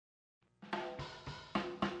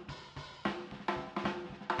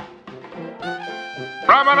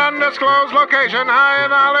From an undisclosed location high in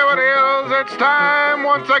the Hollywood Hills, it's time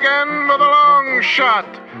once again for the long shot.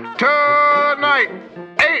 Tonight,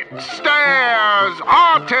 8 stairs,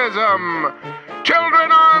 autism,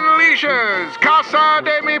 children on leashes, Casa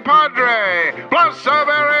de mi Padre, plus a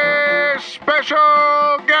very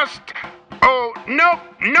special guest. Oh, nope,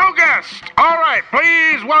 no guest. All right,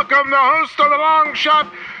 please welcome the host of the long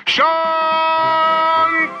shot,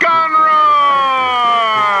 Sean Conroy.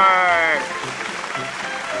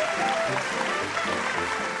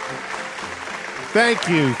 Thank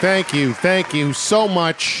you so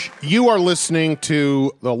much. You are listening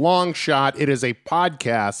to The Long Shot. It is a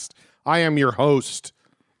podcast. I am your host.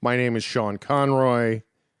 My name is Sean Conroy.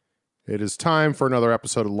 It is time for another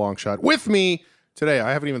episode of The Long Shot. With me today,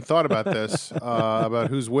 I haven't even thought about this, about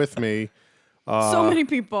who's with me. So many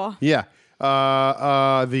people. Yeah.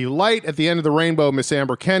 The light at the end of the rainbow, Miss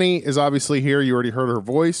Amber Kenny, is obviously here. You already heard her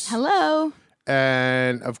voice. Hello.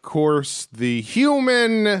 And, of course, the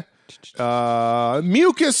human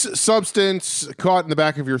mucus substance caught in the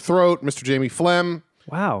back of your throat, Mr. Jamie Flem.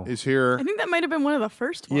 Wow. Is here. I think that might have been one of the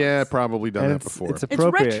first ones. Yeah, probably done that before. It's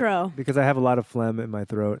appropriate. retro. Because I have a lot of phlegm in my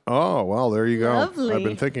throat. Oh, well, there you go. Lovely. I've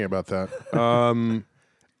been thinking about that.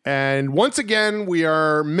 And once again, we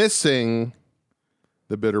are missing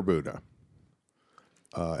the Bitter Buddha.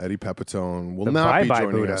 Eddie Pepitone will not be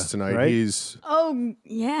joining Buddha, us tonight. right? He's... Oh,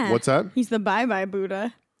 yeah. What's that? He's the bye-bye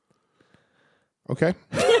Buddha. Okay.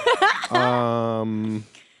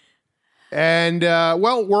 And,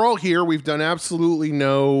 well, we're all here. We've done absolutely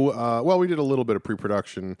no... well, we did a little bit of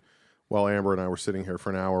pre-production while Amber and I were sitting here for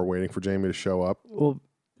an hour waiting for Jamie to show up. Well,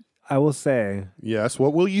 I will say, Yes,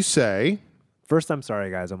 what will you say? first, I'm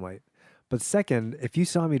sorry, guys, I'm late. But second, if you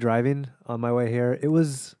saw me driving on my way here, it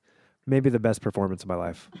was maybe the best performance of my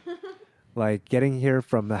life. Like getting here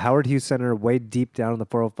from the Howard Hughes Center way deep down on the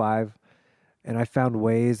 405, and I found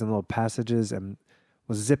ways and little passages and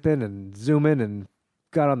was zipping and zooming and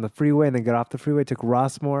got on the freeway and then got off the freeway, took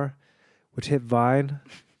Rossmore, which hit Vine.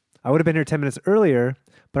 I would have been here 10 minutes earlier,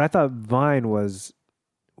 but I thought Vine was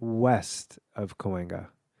west of Cahuenga,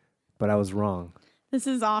 but I was wrong. This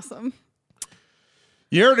is awesome.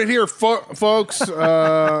 You heard it here, folks.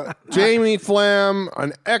 Jamie Flam,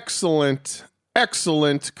 an excellent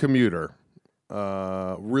commuter.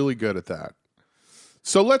 Really good at that.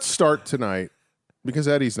 So let's start tonight. Because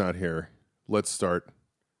Eddie's not here, let's start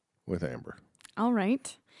with Amber. All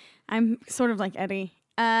right. I'm sort of like Eddie.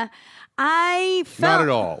 I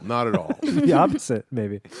fell... Not at all. The opposite,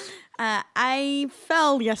 maybe. I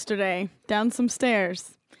fell yesterday down some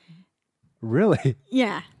stairs. Really?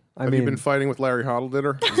 Yeah. Have you been fighting with Larry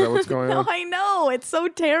Hoddle-Ditter? Is that what's going No, on? I know. It's so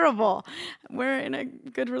terrible. We're in a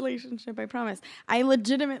good relationship, I promise. I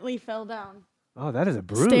legitimately fell down. Oh, that is a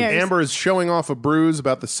bruise. Stairs. Amber is showing off a bruise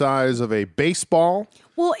about the size of a baseball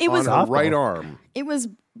Well, it was on her right arm. It was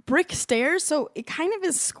brick stairs, so it kind of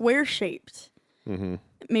is square shaped. Mm-hmm.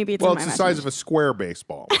 Maybe it's Well, in it's my the size of imagination. a square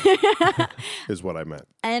baseball, is what I meant.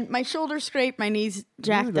 And my shoulder scraped, my knees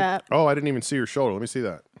jacked up. Oh, I didn't even see your shoulder. Let me see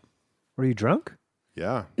that. Were you drunk?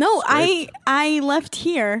 Yeah. No, Scraped. I left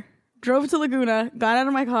here, drove to Laguna, got out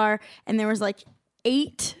of my car, and there was like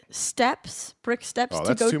 8 steps, brick steps Oh, to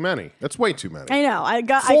that's go. too many. That's way too many. I know. I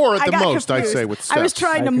got 4 I at the got most, I'd confused. say, with I was steps.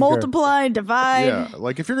 trying I to concur. multiply, divide. Yeah,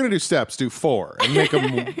 like if you're going to do steps, do 4 and make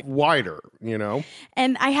them wider, you know?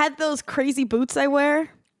 And I had those crazy boots I wear.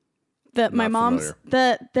 That my Not mom's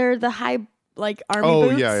they're the high like army Oh,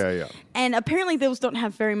 boots. yeah. And apparently those don't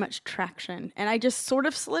have very much traction. And I just sort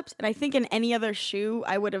of slipped. And I think in any other shoe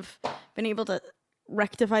I would have been able to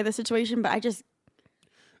rectify the situation, but I just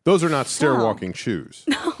Those are not stair No. walking shoes.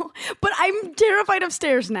 but I'm terrified of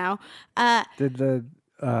stairs now. Did the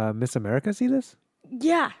Miss America see this?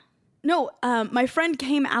 Yeah. No, my friend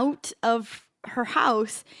came out of her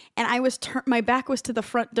house and I was my back was to the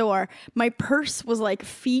front door. My purse was like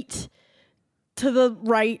feet to the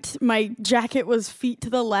right. My jacket was feet to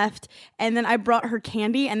the left. And then I brought her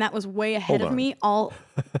candy and that was way ahead Hold of on. me. All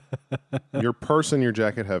Your purse and your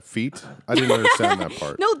jacket have feet? I didn't understand that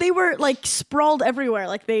part. No, they were like sprawled everywhere.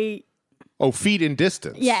 Like they Oh, feet in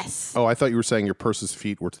distance. Yes. Oh, I thought you were saying your purse's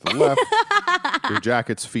feet were to the left. Your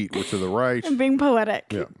jacket's feet were to the right. I'm being poetic.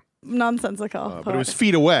 Yeah. Nonsensical. But it was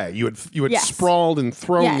feet away. You had Yes. sprawled and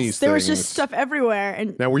thrown yes, these there things. was just stuff everywhere.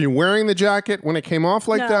 And Now, were you wearing the jacket when it came off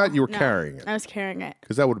like No, that? You were no, carrying it. I was carrying it.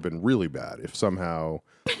 Because that would have been really bad if somehow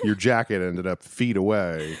your jacket ended up feet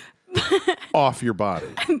away off your body.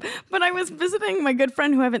 But I was visiting my good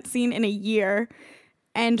friend who I haven't seen in a year.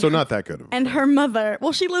 And So not that good of a and friend. her mother,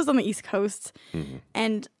 well, she lives on the East Coast,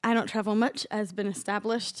 and I don't travel much, as been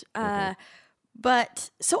established.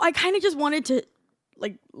 But so I kind of just wanted to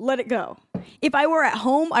like let it go. If I were at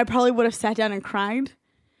home, I probably would have sat down and cried.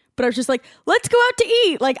 But I was just like, let's go out to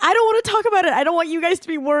eat. Like, I don't want to talk about it. I don't want you guys to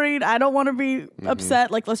be worried. I don't want to be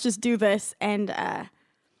upset. Like, let's just do this. And I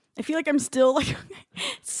feel like I'm still, like,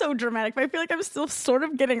 it's so dramatic, but I feel like I'm still sort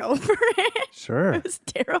of getting over it. Sure. It was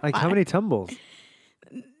terrifying. Like, how many tumbles?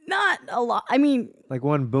 Not a lot. I mean, Like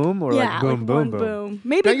one boom or yeah, like boom, like boom, one boom? boom.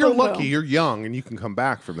 Maybe Now you're boom, lucky. boom. You're young, and you can come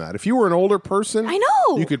back from that. If you were an older person, I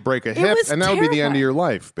know. you could break a It hip, was and that would be the end of terrifying. your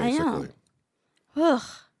life, I know. basically. Ugh.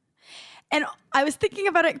 And I was thinking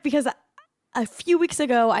about it because a few weeks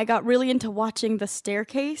ago, I got really into watching The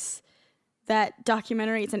Staircase, that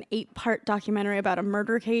documentary. It's an 8-part documentary about a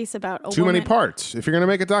murder case about a Too woman. many parts. If you're going to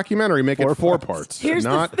make a documentary, make it 4 parts, Here's the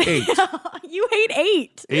not thing. 8. You hate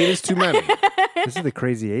 8. 8 is too many. This is the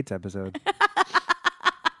Crazy Eights episode.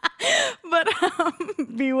 But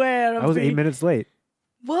beware of I was the... 8 minutes late.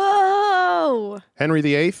 Whoa. Henry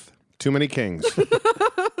VIII, too many kings.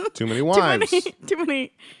 Too many wives. Too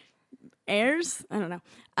many heirs? I don't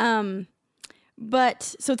know.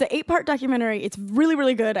 But so it's an 8-part documentary. It's really,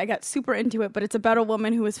 really good. I got super into it, but it's about a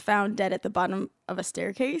woman who was found dead at the bottom of a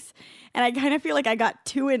staircase. And I kind of feel like I got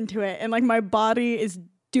too into it, and like my body is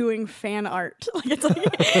doing fan art. Like it's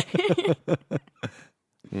like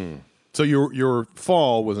So your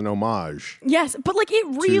fall was an homage yes, but like it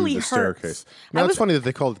really to the hurts. staircase. Now, it's funny that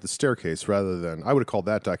they called it the staircase rather than, I would have called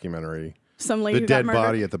that documentary Some lady the who got dead murdered.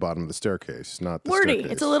 body at the bottom of the staircase, not the Wordy.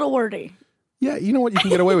 staircase. It's a little wordy. Yeah, you know what? You can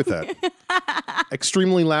get away with that.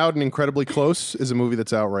 Extremely Loud and Incredibly Close is a movie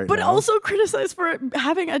that's out right But now. also criticized for it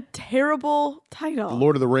having a terrible title.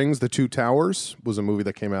 Lord of the Rings, The Two Towers was a movie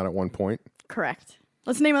that came out at one point. Correct.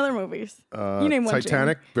 Let's name other movies. You name one.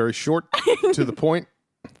 Titanic, very short, to the point.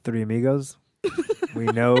 Three amigos. We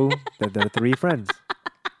know that they're 3 friends.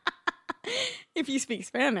 Jamie. If you speak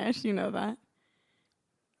Spanish, you know that.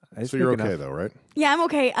 I So you're speak okay enough. though, right? Yeah, I'm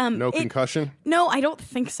okay. No concussion? No, I don't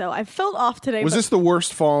think so. I felt off today. Was but this the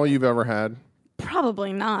worst fall you've ever had?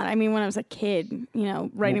 probably not? I mean, when I was a kid,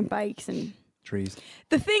 riding bikes and Trees.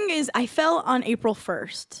 the thing is, I fell on April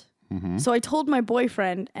 1st. So I told my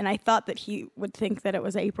boyfriend, and I thought that he would think that it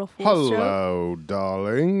was April Fool's joke. Hello,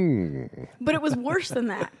 darling. But it was worse than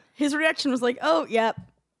that. His reaction was like, "Oh, yep,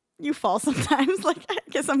 you fall sometimes." Like, I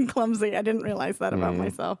guess I'm clumsy. I didn't realize that about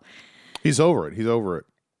myself. He's over it. He's over it.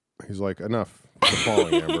 He's like, enough of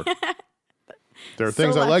falling, Amber. There are So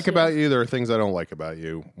things I like last year. about you. There are things I don't like about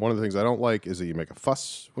you. One of the things I don't like is that you make a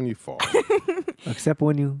fuss when you fall. Except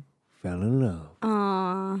when you fell in love.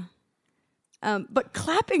 Aww. But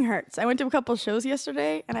clapping hurts. I went to a couple shows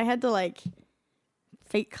yesterday, and I had to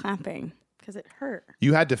fake clapping because it hurt.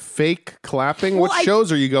 You had to fake clapping? Well, What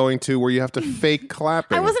shows are you going to where you have to fake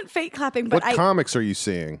clapping? I wasn't fake clapping, but What comics are you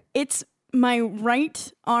seeing? it's my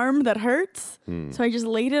right arm that hurts. Hmm. So I just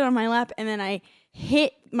laid it on my lap, and then I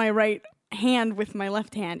hit my right hand with my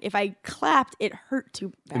left hand. If I clapped, it hurt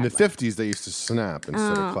too bad. In the 50s, they used to snap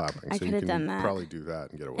instead of clapping. I So you could've can done that. probably do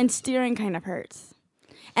that and get away. And steering kind of hurts.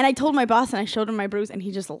 And I told my boss, and I showed him my bruise, and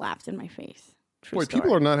he just laughed in my face. True Boy, story.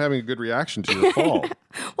 people are not having a good reaction to your fall.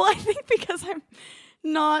 Well, I think because I'm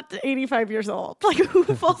not 85 years old. Like, who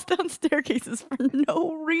falls down staircases for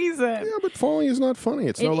no reason? Yeah, but falling is not funny.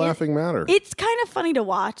 It's no It is- laughing matter. It's kind of funny to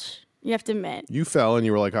watch, you have to admit. You fell and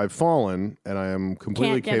you were like, I've fallen and I am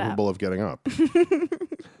completely Can't get capable of getting up.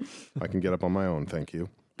 I can get up on my own, thank you.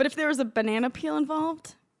 But if there was a banana peel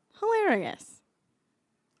involved, hilarious.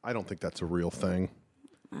 I don't think that's a real thing.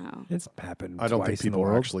 Oh. It's happened I don't twice think in the people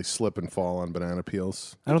world. actually slip and fall on banana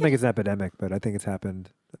peels. I don't think it's epidemic, but I think it's happened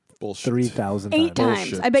Bullshit. 3,000 8 times. times.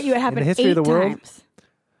 Bullshit. I bet you it happened history 8 of the world? times.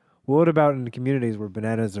 What about in communities where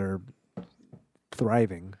bananas are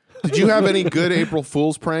thriving? Did you have any good April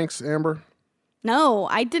Fool's pranks, Amber? No,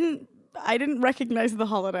 I didn't recognize the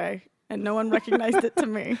holiday, and no one recognized it to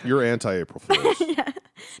me. You're anti-April Fool's.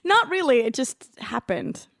 Not really. It just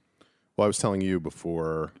happened. Well, I was telling you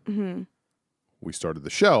before we started the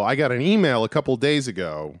show, I got an email a couple days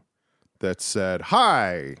ago that said,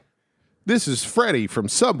 "Hi, this is Freddie from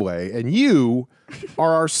Subway, and you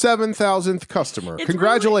are our 7,000th customer. It's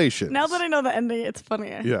Congratulations." Really, now that I know the ending, it's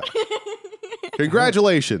funnier. Yeah.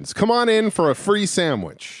 Congratulations. Come on in for a free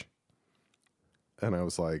sandwich. And I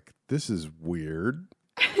was like, this is weird.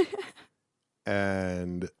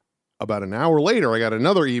 And about an hour later, I got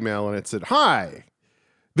another email and it said, "Hi,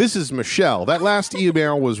 this is Michelle. That last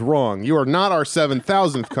email was wrong. You are not our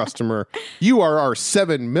 7,000th customer. You are our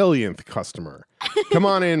 7 millionth customer. Come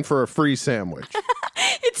on in for a free sandwich."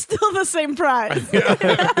 It's still the same price.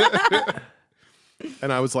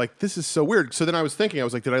 And I was like, this is so weird. So then I was thinking, I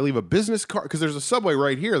was like, did I leave a business card? Because there's a Subway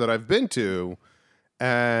right here that I've been to.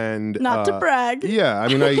 And Not to brag. Yeah, I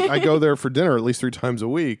mean, I go there for dinner at least 3 times a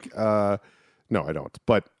week. No, I don't.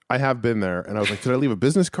 But I have been there, and I was like, did I leave a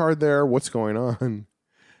business card there? What's going on?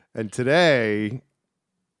 And today,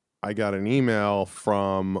 I got an email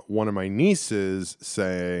from one of my nieces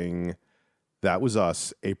saying that was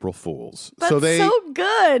us, April Fools. That's so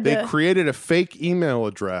good. They created a fake email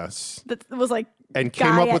address That was like and came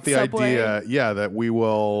guy up with at the Subway. idea, that we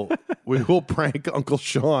will prank Uncle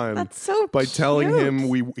Sean That's so by telling cute.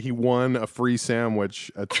 him he won a free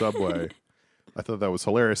sandwich at Subway. I thought that was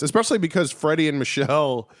hilarious, especially because Freddie and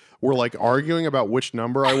Michelle were like arguing about which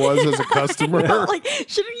number I was as a customer. Like,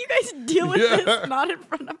 shouldn't you guys deal with this? Not in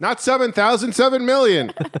front of Not 7,000, 7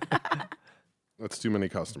 million. That's too many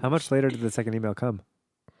customers. How much later did the second email come?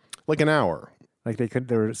 Like an hour. Like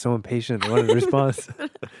they were so impatient. They wanted a response.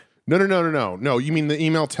 No, you mean the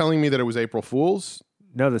email telling me that it was April Fool's?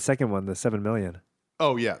 No, the second one, the 7 million.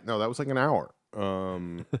 Oh, yeah. No, that was like an hour. But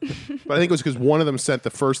I think it was because one of them sent the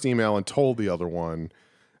first email and told the other one.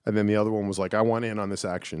 And then the other one was like, I want in on this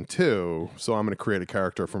action too. So I'm going to create a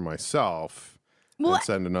character for myself and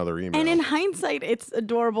send another email. And in hindsight, it's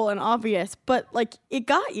adorable and obvious, but like it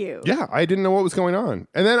got you. Yeah, I didn't know what was going on.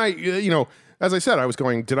 And then as I said, I was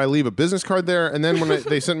going, did I leave a business card there? And then when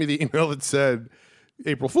they sent me the email that said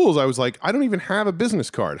April Fool's, I was like, I don't even have a business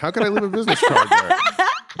card. How could I leave a business card there?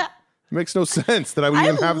 It makes no sense that I would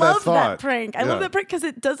even have that thought. I love that prank. I love that prank because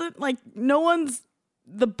it doesn't like no one's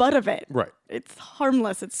the butt of it. Right. It's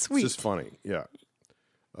harmless. It's sweet. It's just funny. Yeah.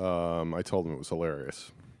 I told him it was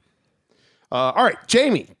hilarious. All right,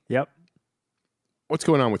 Jamie, Yep. what's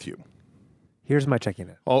going on with you? Here's my checking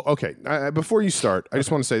in. Oh, okay. Before you start, I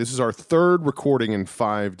just want to say this is our third recording in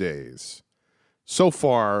 5 days. So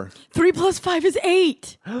far, 3 + 5 is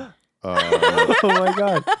 8. Oh my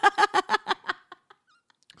God.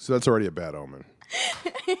 so that's already a bad omen.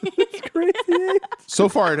 It's crazy. So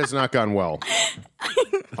far, it has not gone well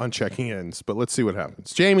on checking ins, but let's see what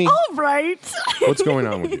happens. Jamie, All right. what's going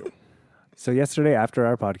on with you? So yesterday after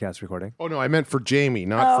our podcast recording, Oh, no, I meant for Jamie,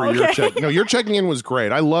 not for your check. No, your checking in was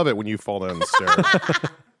great. I love it when you fall down the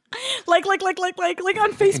stairs. like on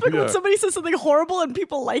Facebook when somebody says something horrible and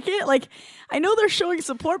people like it. Like I know they're showing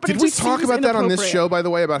support, but Did it we just talk seems about that on this inappropriate. show, by the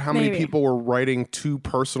way, about how many Maybe. people were writing too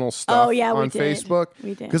personal stuff we on did. Facebook?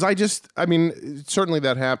 We did. Because certainly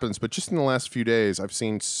that happens, but just in the last few days, I've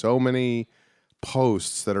seen so many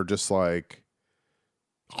posts that are just like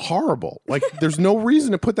horrible. Like there's no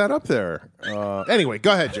reason to put that up there. Anyway,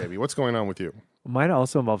 go ahead, Jamie. What's going on with you? mine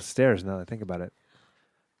also involves stairs now that I think about it.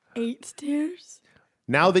 8 stairs.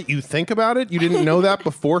 Now that you think about it, you didn't know that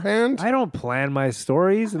beforehand? I don't plan my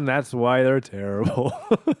stories, and that's why they're terrible.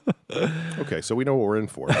 Okay, so we know what we're in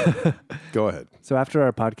for. Go ahead. So after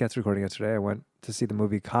our podcast recording yesterday, I went to see the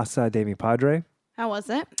movie Casa de Mi Padre. How was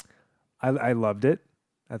it? I loved it.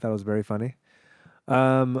 I thought it was very funny.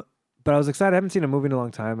 But I was excited. I haven't seen a movie in a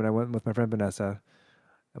long time, and I went with my friend Vanessa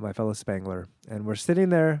and my fellow Spangler, and we're sitting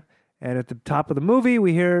there, and at the top of the movie,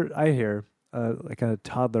 I hear like a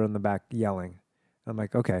toddler in the back yelling. I'm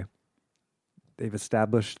like, okay, they've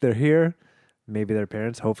established they're here. Maybe they're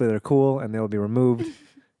parents. Hopefully they're cool, and they'll be removed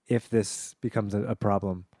if this becomes a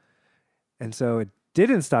problem. And so it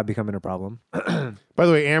didn't stop becoming a problem. By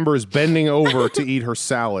the way, Amber is bending over to eat her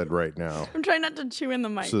salad right now I'm trying not to chew in the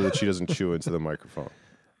mic. so that she doesn't chew into the microphone.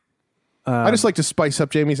 I just like to spice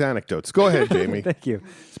up Jamie's anecdotes. Go ahead, Jamie. Thank you.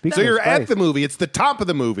 Speaking So of you're at spice, the movie. It's the top of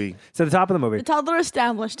the movie. so the top of the movie. The toddler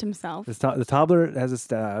established himself. The toddler has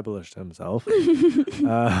established himself.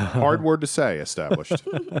 Hard word to say, established.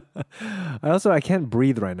 I can't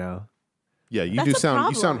breathe right now. Yeah, you That's do a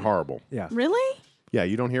sound you sound problem. horrible. Yeah. Really? Yeah,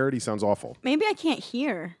 you don't hear it. He sounds awful. Maybe I can't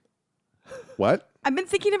hear. What? I've been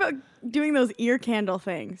thinking about doing those ear candle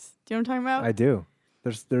things. Do you know what I'm talking about? I do.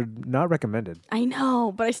 They're not recommended. I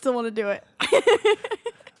know, but I still want to do it.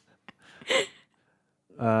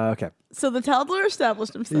 Okay. So the toddler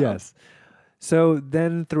established himself. Yes. So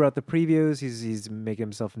then throughout the previews, he's making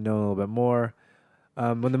himself known a little bit more.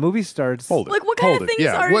 When the movie starts, Hold it. Like, what kind Hold of it. things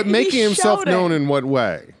Yeah. are What he making himself shouting? known in what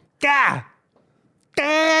way? Gah!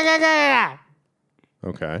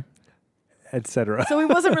 Okay. etc. So he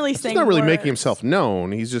wasn't really saying He's not really words. making himself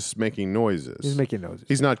known. He's just making noises. He's making noises.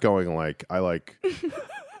 He's not going like, I like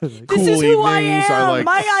This cool is who I evenings. am. I like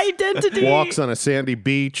My identity. walks on a sandy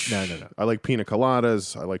beach. No. I like pina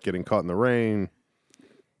coladas. I like getting caught in the rain.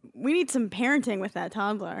 We need some parenting with that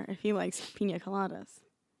toddler if he likes pina coladas.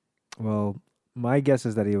 Well, my guess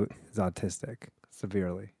is that he is autistic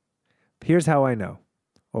severely. Here's how I know,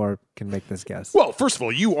 or can make this guess. Well, first of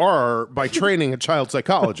all, you are by training a child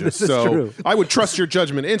psychologist, This is so true. I would trust your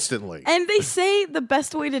judgment instantly. And they say the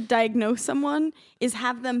best way to diagnose someone is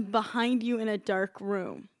have them behind you in a dark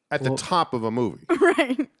room. At the top of a movie.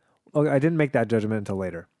 Right. Okay, I didn't make that judgment until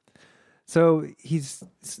later. So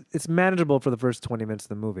it's manageable for the first 20 minutes of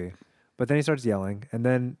the movie, but then he starts yelling, and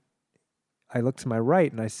then I look to my right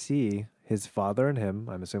and I see his father and him.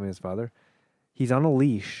 I'm assuming his father. He's on a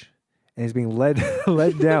leash and he's being led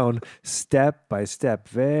down step by step,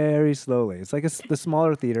 very slowly. It's like the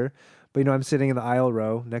smaller theater, but I'm sitting in the aisle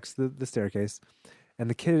row next to the staircase, and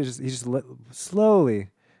the kid he's just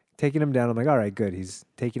slowly taking him down. I'm like, all right, good. He's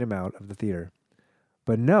taking him out of the theater.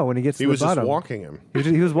 But no, when he gets to the bottom, he was just walking him.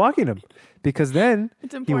 He was walking him because then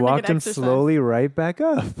he walked him exercise. slowly right back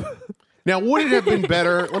up. Now, would it have been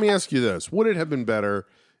better? Let me ask you this: would it have been better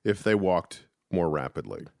if they walked more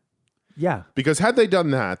rapidly? Yeah, Because had they done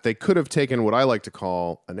that, they could have taken what I like to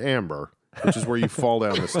call an amber, which is where you fall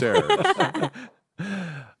down the stairs.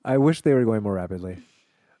 I wish they were going more rapidly.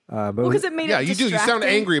 But Because it made Yeah, it you do. You sound distracting.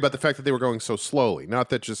 angry about the fact that they were going so slowly. Not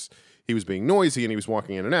that just he was being noisy and he was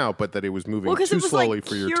walking in and out, but that it was moving Well, because too it was slowly like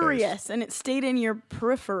for your taste. curious, and it stayed in your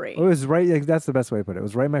periphery. it was right. Like, that's the best way to put it. It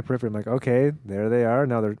was right in my periphery. I'm like, okay, there they are.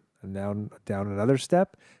 Now they're down another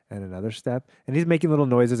step and another step, and he's making little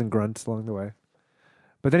noises and grunts along the way.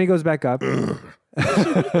 But then he goes back up.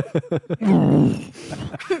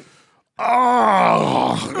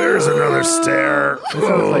 Oh, there's another stair. It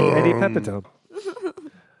sounds like Eddie Pepitone.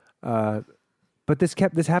 But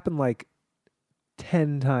this happened like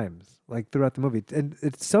 10 times, like throughout the movie. And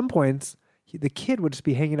at some points, the kid would just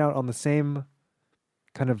be hanging out on the same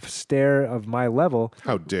kind of stair of my level,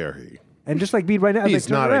 How dare he? and just like be right now. He's like,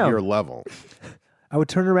 turn not around. at your level. I would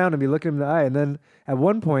turn around and be looking him in the eye, and then at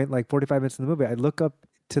one point, like 45 minutes in the movie, I'd look up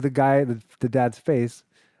to the guy, the dad's face.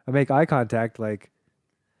 I make eye contact, like,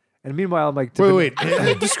 and meanwhile, I'm like, Wait.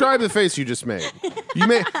 Describe the face you just made. You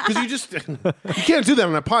made because you can't do that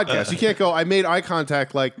on a podcast. You can't go. I made eye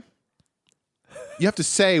contact. Like you have to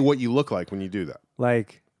say what you look like when you do that.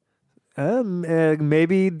 like,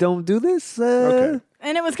 maybe don't do this. Okay.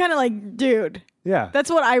 And it was kind of like, dude, Yeah. that's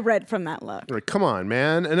what I read from that look. Like, come on,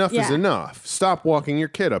 man. Enough is Yeah. enough. Stop walking your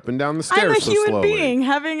kid up and down the stairs I'm a so human slowly. being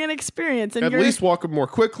having an experience, and At you're least walk him more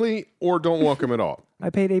quickly, or don't walk him at all. I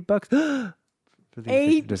paid $8 for the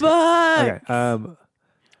 $8. Just kidding. Okay.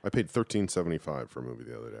 I paid $13.75 for a movie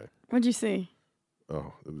the other day. What'd you see?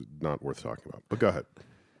 Oh, it was not worth talking about. But go ahead.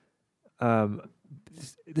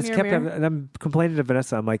 This Mirror, kept mirror. happening, and I'm complaining to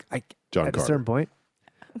Vanessa. I'm like, John at a Carter. certain point,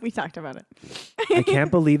 We talked about it. I can't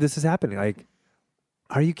believe this is happening. Like,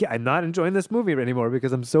 are you? I'm not enjoying this movie anymore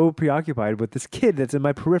because I'm so preoccupied with this kid that's in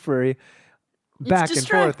my periphery, back and forth and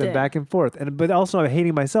distracting. back and forth. But also I'm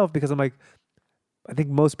hating myself because I'm like, I think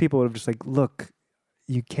most people would have just like, look,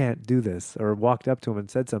 you can't do this, or walked up to him and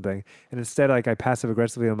said something, and instead, like, I passive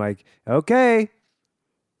aggressively, I'm like, okay,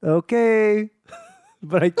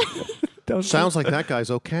 but I don't. Sounds like that guy's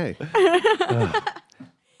okay.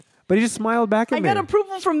 But he just smiled back at I me. got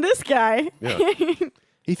approval from this guy. Yeah.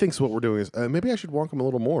 He thinks what we're doing is maybe I should walk him a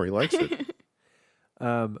little more. He likes it.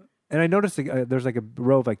 And I noticed there's like a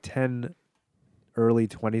row of like 10 early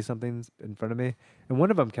 20-somethings in front of me. And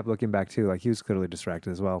one of them kept looking back too. Like, he was clearly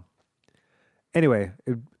distracted as well. Anyway,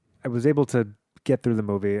 I was able to get through the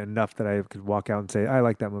movie enough that I could walk out and say, I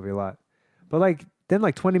like that movie a lot. But then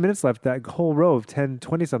 20 minutes left, that whole row of 10,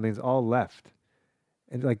 20-somethings all left.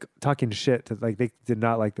 And like talking shit to, like, they did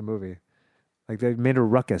not like the movie. Like, they made a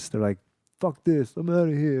ruckus. They're like, fuck this, I'm out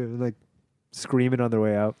of here. And like screaming on their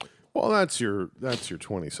way out. Well, that's your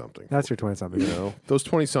 20-something. That's your 20-something. You know, those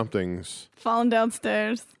 20-somethings. Falling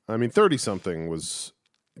downstairs. I mean, 30-something was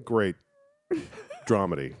great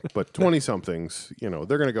dramedy, but 20-somethings,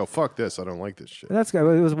 they're gonna go, fuck this, I don't like this shit. And that's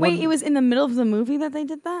good. It was Wait, it was in the middle of the movie that they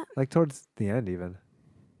did that? like towards the end even.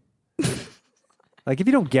 Like, if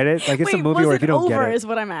you don't get it, like, it's Wait, a movie was where it if you don't over get it. is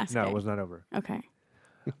what I'm asking. No, it was not over. Okay.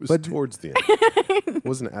 It was But- towards the end. It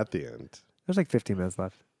wasn't at the end. There's like 15 minutes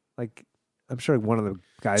left. Like, I'm sure one of the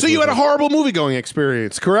guys. So you was had a like- horrible movie-going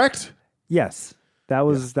experience, correct? Yes.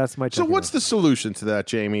 That's my So what's the solution to that,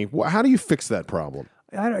 Jamie? How do you fix that problem?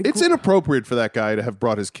 It's in inappropriate for that guy to have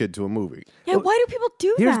brought his kid to a movie. Yeah, why do people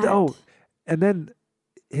do Here's that? and then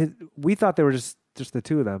we thought they were just the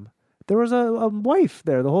two of them. There was a wife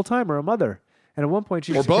there the whole time, or a mother. And at one point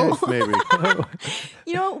she Or just both, maybe.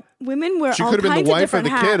 You know, women wear She all could have been kinds the of wife or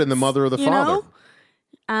different the kid and the hats, mother or the you father. know?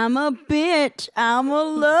 I'm a bitch. I'm a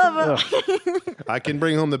lover. I can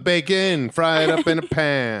bring home the bacon, fry it up in a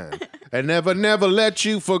pan, and never let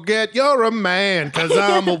you forget you're a man, 'cause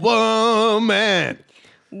I'm a woman.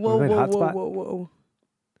 Whoa, Was that whoa, whoa, Hotspot? whoa,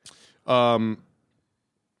 whoa.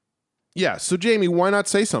 Yeah, so Jamie, why not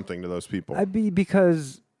say something to those people?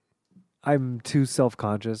 because I'm too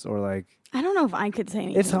self-conscious, or like, I don't know if I could say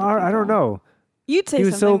anything. it's to hard. I don't people. know. You'd say He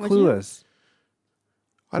was so something, would you? clueless.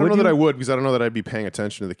 I don't Would know that you? I would because I don't know that I'd be paying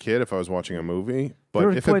attention to the kid if I was watching a movie. There But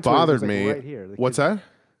were if it points where he bothered was, like, me, right here. The what's kid- that?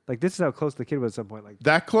 Like this is how close the kid was at some point. Like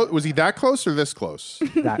That close? Was he that close or this close?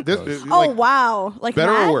 that This, close. Oh like, wow! Like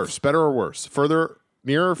better that? or worse? Better or worse? Further,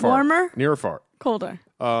 near or far? Warmer? Near or far? Colder.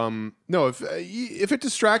 No, if it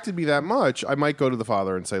distracted me that much, I might go to the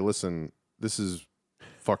father and say, "Listen, this is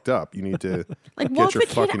fucked up. You need to Like get walk your the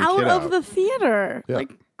kid fucking out kid of out." the theater. Yeah.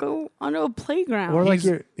 Like go onto a playground. Or like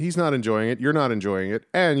He's not enjoying it. You're not enjoying it,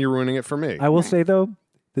 and you're ruining it for me. I will say though,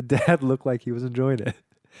 the dad looked like he was enjoying it.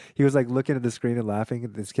 He was like looking at the screen and laughing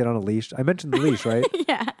at this kid on a leash. I mentioned the leash, right?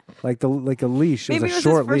 yeah. Like a leash. Maybe it it was was a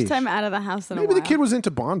short his first leash. time out of the house in a Maybe while. the kid was into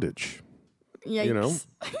bondage. Yikes. You know?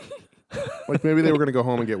 Like maybe they were going to go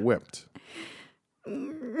home and get whipped.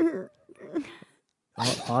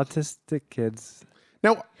 Autistic kids.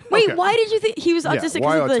 Now, Wait, okay. why did you think he was Yeah, autistic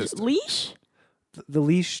why because of autistic? the leash? The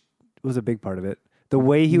leash was a big part of it. The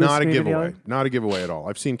way he was Not a screaming and giveaway. yelling. Not a giveaway at all.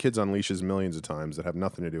 I've seen kids on leashes millions of times that have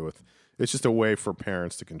nothing to do with. It's just a way for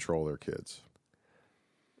parents to control their kids.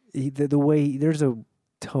 The way there's a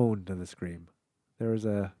tone to the scream. There was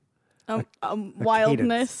a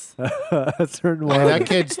Wildness. a certain That way.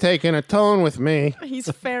 kid's taking a tone with me. He's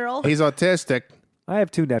feral. He's autistic. I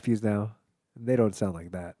have 2 nephews now. And they don't sound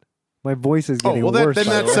like that. My voice is Oh getting well, worse. then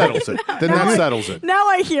by that the way. settles it. Then that settles it. Now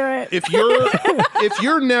I hear it. If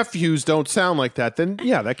your nephews don't sound like that, then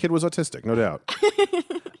yeah, that kid was autistic, no doubt.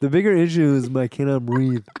 The bigger issue is I cannot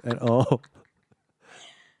breathe at all.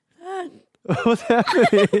 What's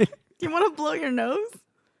happening? Do you want to blow your nose?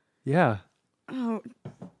 Yeah. Oh,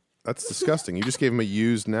 That's disgusting. You just gave him a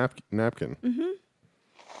used napkin. Mm-hmm.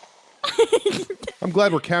 I'm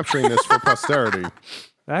glad we're capturing this for posterity. It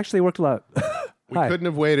actually worked a lot. We Hi. couldn't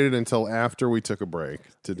have waited until after we took a break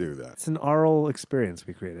to do that. It's an oral experience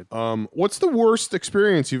we created. What's the worst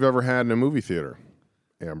experience you've ever had in a movie theater,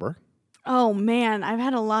 Amber? oh man, I've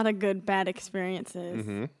had a lot of good bad experiences.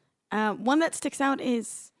 Mm-hmm. One that sticks out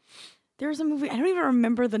is there's a movie. I don't even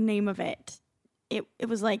remember the name of it. It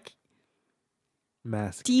was like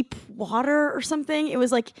Mask. Deep Water or something. It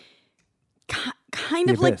was like kind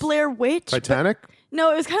The of like Abyss. Blair Witch. but- Titanic?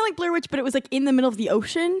 No, it was kind of like Blair Witch, but it was like in the middle of the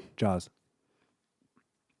ocean. Jaws.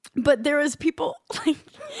 But there was people like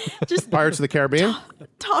just Pirates of the Caribbean?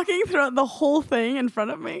 talking throughout the whole thing in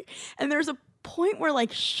front of me. And there's a point where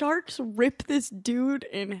like sharks rip this dude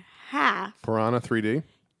in half. Piranha 3D?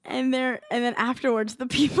 And then afterwards the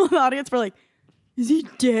people in the audience were like, is he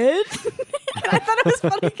dead? And I thought it was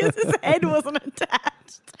funny because his head wasn't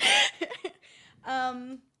attached.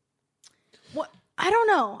 What I don't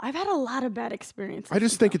know. I've had a lot of bad experiences. I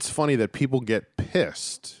just think it's funny that people get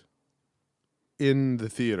pissed in the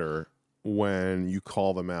theater when you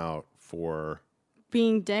call them out for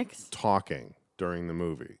being dicks. talking during the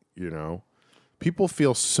movie, you know? People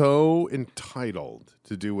feel so entitled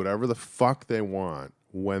to do whatever the fuck they want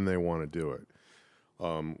when they want to do it.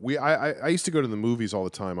 I used to go to the movies all the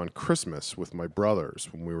time on Christmas with my brothers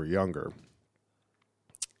when we were younger.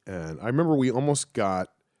 And I remember we almost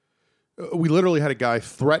we literally had a guy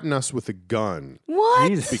threaten us with a gun What?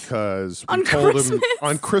 Jesus. because we On told him Christmas?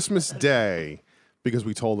 on Christmas Day because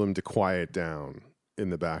we told him to quiet down in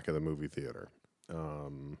the back of the movie theater.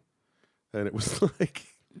 And it was like,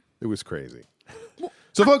 it was crazy.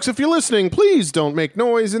 So, folks, if you're listening, please don't make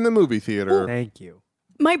noise in the movie theater. Thank you.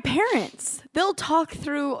 My parents, they'll talk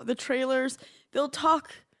through the trailers. They'll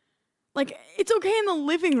talk like it's okay in the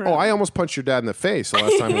living room. Oh, I almost punched your dad in the face the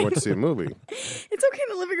last time we went to see a movie. It's okay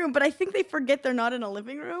in the living room, but I think they forget they're not in a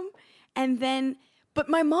living room. And then, but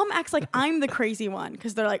my mom acts like I'm the crazy one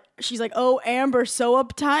because she's like, oh, Amber's so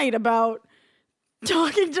uptight about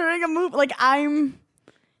talking during a movie. Like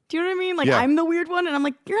do you know what I mean? Like Yeah. I'm the weird one, and I'm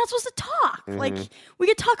like, you're not supposed to talk. Like we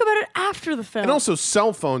could talk about it after the film. And also,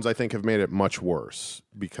 cell phones, I think, have made it much worse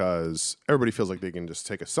because everybody feels like they can just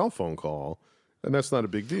take a cell phone call, and that's not a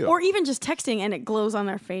big deal. or even just texting and it glows on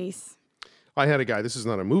their face. I had a guy, this is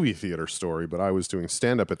not a movie theater story, but I was doing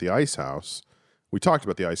stand-up at the Ice House. We talked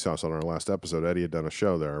about the Ice House on our last episode. Eddie had done a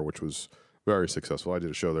show there, which was very successful. I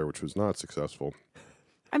did a show there, which was not successful.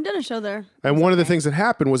 I've done a show there. And one of the things that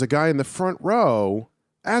happened was a guy in the front row,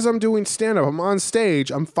 as I'm doing stand-up, I'm on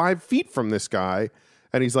stage, I'm 5 feet from this guy,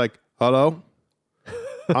 and he's like, hello?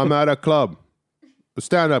 I'm at a club, a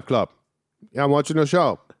stand-up club. Yeah, I'm watching a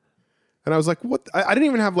show. And I was like, what? I didn't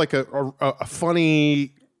even have like a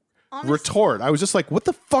funny retort. I was just like, what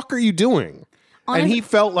the fuck are you doing? And he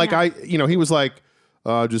felt like he was like,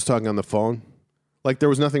 just talking on the phone. Like there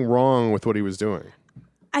was nothing wrong with what he was doing.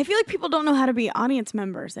 I feel like people don't know how to be audience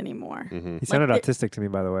members anymore. He sounded autistic to me,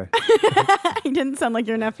 by the way. He didn't sound like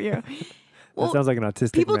your nephew. That sounds like an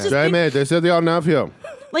autistic people man. just- Jamie, this is your nephew.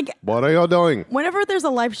 Like, what are you doing? whenever there's a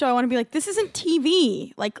live show, I want to be like, this isn't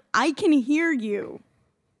TV. Like, I can hear you.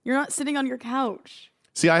 You're not sitting on your couch.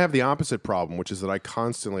 See, I have the opposite problem, which is that I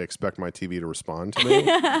constantly expect my TV to respond to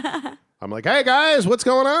me. I'm like, hey, guys, what's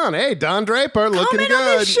going on? Hey, Don Draper, looking Comment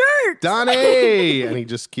good. on this shirt. Donnie. And he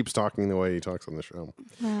just keeps talking the way he talks on the show.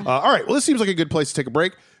 All right. Well, this seems like a good place to take a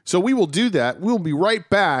break. So we will do that. We'll be right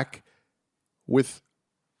back with...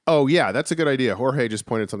 Oh, yeah, that's a good idea. Jorge just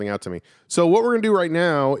pointed something out to me. So what we're going to do right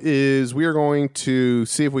now is we are going to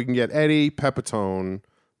see if we can get Eddie Pepitone,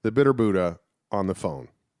 the Bitter Buddha, on the phone.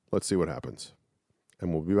 Let's see what happens.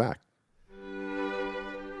 And we'll be back.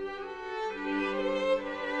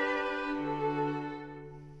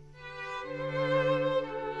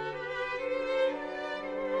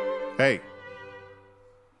 Hey.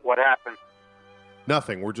 What happened?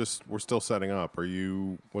 Nothing. We're still setting up.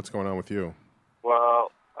 What's going on with you?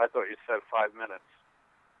 Well, I thought you said 5 minutes.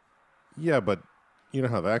 Yeah, but you know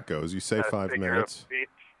how that goes. You say Is that a 5 figure minutes. Of speech?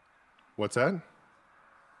 What's that? Is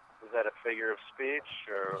that a figure of speech?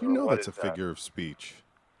 Or, You know or what that's a is that? figure of speech.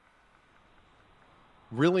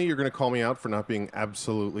 Really? You're going to call me out for not being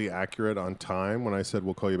absolutely accurate on time when I said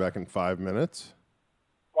we'll call you back in 5 minutes?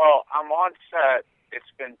 Well, I'm on set. It's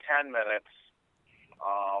been 10 minutes.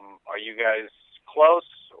 Are you guys close,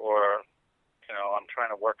 or, I'm trying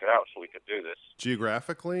to work it out so we could do this.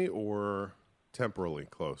 Geographically or temporally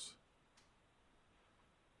close?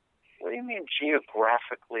 What do you mean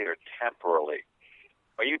geographically or temporally?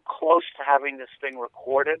 Are you close to having this thing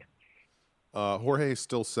recorded? Jorge is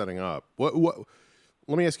still setting up. What?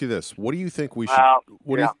 Let me ask you this: what do you think we should?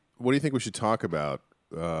 What do you think we should talk about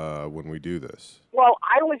when we do this? Well,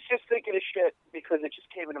 I was just thinking of shit because it just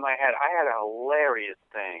came into my head. I had a hilarious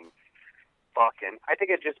thing. I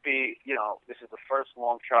think it'd just be, this is the first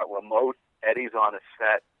long shot remote. Eddie's on a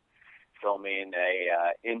set filming a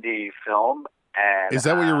indie film. And is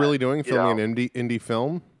that what you're really doing? Filming an indie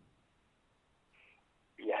film?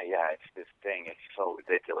 Yeah, it's this thing. It's so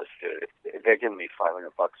ridiculous, dude. They're giving me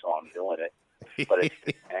 $500, so I'm doing it. But it's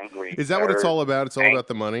this angry. Is that what it's all about? It's all about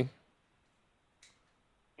the money?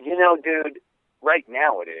 Dude, right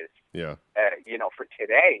now it is. Yeah. For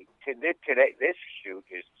today, this shoot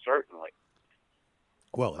is certainly.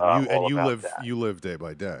 Well, you live day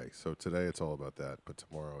by day. So today it's all about that, but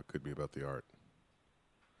tomorrow it could be about the art.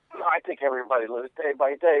 I think everybody lives day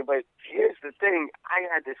by day, but here's the thing. I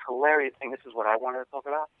had this hilarious thing. This is what I wanted to talk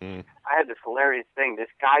about. I had this hilarious thing.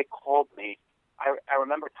 This guy called me. I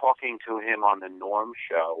remember talking to him on the Norm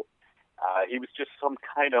show. He was just some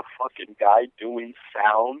kind of fucking guy doing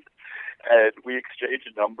sound, and we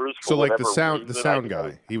exchanged numbers. For so, like the sound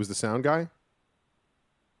guy. He was the sound guy.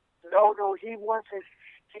 No, he wasn't.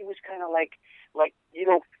 He was kind of like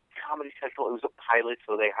Comedy Central. It was a pilot,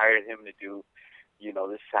 so they hired him to do,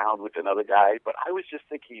 the sound with another guy. But I was just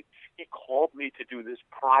thinking, he called me to do this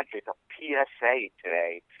project, a PSA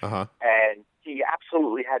today, and he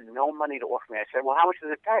absolutely had no money to offer me. I said, well, how much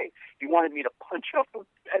does it pay? He wanted me to punch up an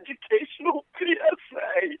educational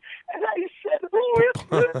PSA, and I said, who is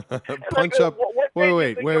this? Punch up.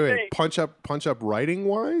 Wait. Punch up writing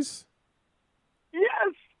wise.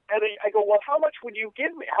 Yes. And I go, well, how much would you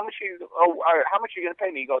give me? How much are you going to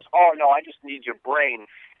pay me? He goes, oh, no, I just need your brain.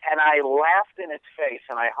 And I laughed in his face,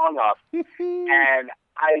 and I hung up. And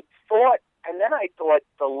then I thought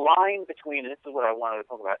the line between, and this is what I wanted to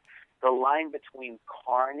talk about, the line between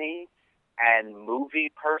carny and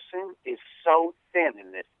movie person is so thin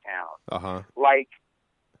in this town. Like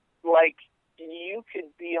you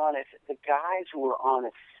could be on the guys who are on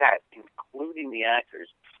a set, including the actors,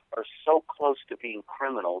 are so close to being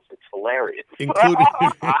criminals. It's hilarious.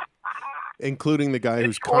 Including the guy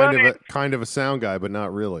who's kind of a sound guy, but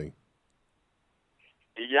not really.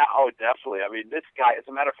 Yeah, definitely. I mean, this guy, as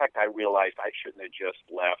a matter of fact, I realized I shouldn't have just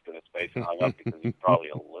laughed in his face and hung up because he's probably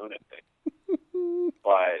a lunatic.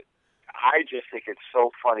 But I just think it's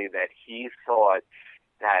so funny that he thought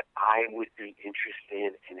that I would be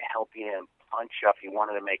interested in helping him punch up. He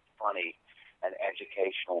wanted to make funny an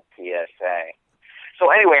educational PSA. So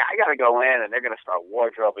anyway, I got to go in, and they're going to start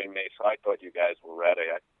wardrobing me. So I thought you guys were ready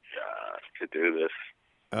to do this.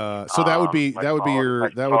 So that would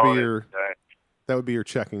be your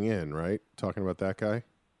checking in, right? Talking about that guy.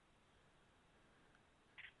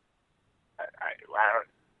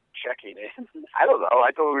 Checking in. I don't know.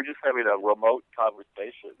 I thought we were just having a remote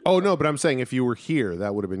conversation. Oh no, but I'm saying if you were here,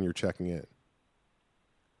 that would have been your checking in.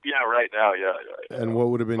 Yeah, right now, yeah. And what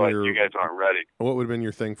would have been you guys aren't ready. What would have been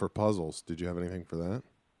your thing for puzzles? Did you have anything for that?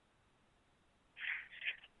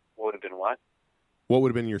 What would have been what? What would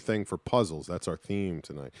have been your thing for puzzles? That's our theme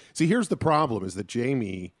tonight. See, here's the problem: is that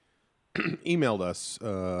Jamie emailed us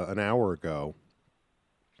an hour ago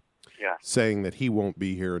Yeah. saying that he won't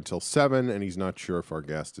be here until 7, and he's not sure if our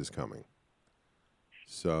guest is coming.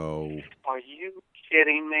 So. Are you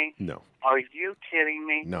kidding me? No. Are you kidding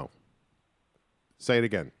me? No. Say it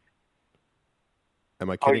again. Am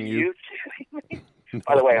I kidding you? Are you kidding me? No.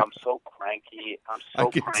 By the way, I'm so cranky. I'm so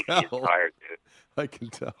cranky and tired, dude. I can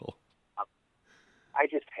tell. I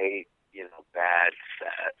just hate, bad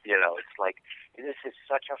set. It's like, this is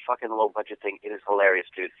such a fucking low budget thing. It is hilarious,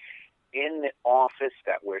 dude. In the office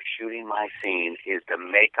that we're shooting my scene is the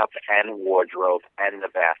makeup and wardrobe and the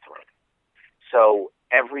bathroom. So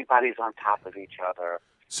everybody's on top of each other.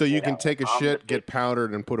 So you can take a shit, get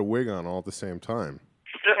powdered, and put a wig on all at the same time.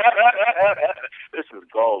 This is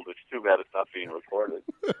gold. It's too bad it's not being recorded.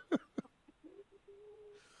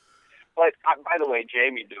 But by the way,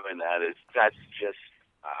 Jamie doing that's just,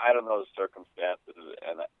 I don't know the circumstances,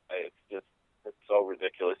 and it's so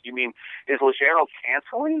ridiculous. You mean, is Legero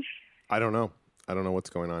canceling? I don't know what's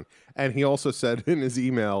going on. And he also said in his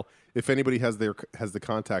email, if anybody has the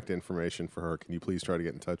contact information for her, can you please try to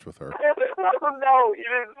get in touch with her? No, you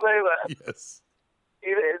didn't say that. Yes.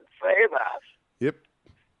 You didn't say that. Yep.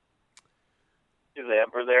 Is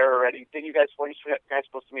Amber there already? When you guys supposed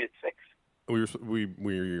to meet at 6? We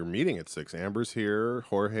were meeting at 6. Amber's here.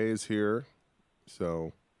 Jorge's here.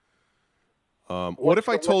 So, what if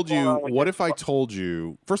I told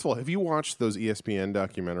you? First of all, have you watched those ESPN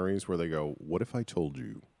documentaries where they go, "What if I told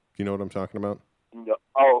you"? Do you know what I'm talking about? No.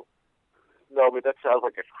 Oh, no, but that sounds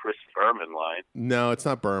like a Chris Berman line. No, it's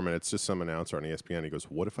not Berman. It's just some announcer on ESPN. He goes,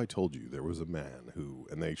 "What if I told you there was a man who?"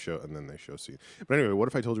 And then they show scene. But anyway, what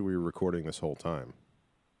if I told you we were recording this whole time?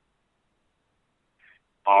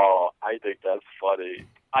 Oh, I think that's funny.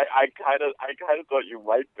 I kind of thought you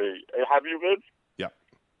might be. Have you been? Yeah.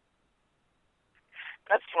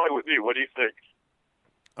 That's fine with me. What do you think?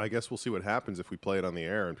 I guess we'll see what happens if we play it on the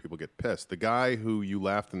air and people get pissed. The guy who you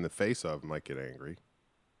laughed in the face of might get angry.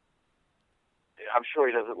 I'm sure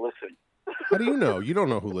he doesn't listen. How do you know? You don't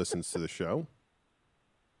know who listens to the show.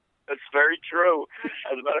 That's very true.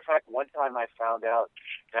 As a matter of fact, one time I found out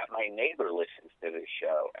that my neighbor listens to this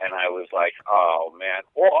show, and I was like, "Oh man!"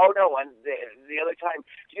 Oh no! And the other time,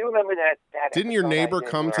 do you remember that? Didn't your neighbor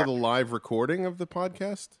come to the live recording of the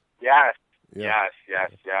podcast? Yes, yeah.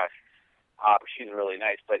 yes. She's really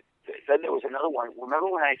nice. But then there was another one. Remember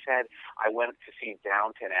when I said I went to see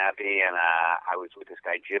Downton Abbey, and I was with this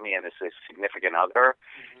guy Jimmy and his significant other,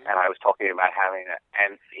 and I was talking about having it,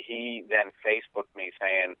 and he then Facebooked me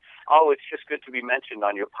saying, "Oh, it's just good to be mentioned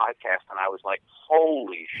on your podcast," and I was like,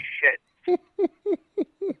 "Holy shit!"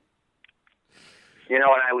 And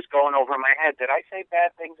I was going over in my head, did I say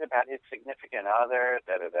bad things about his significant other?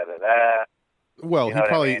 Well,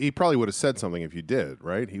 he probably would have said something if you did,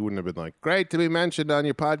 right? He wouldn't have been like, "Great to be mentioned on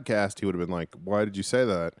your podcast." He would have been like, "Why did you say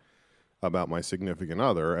that about my significant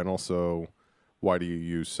other? And also, why do you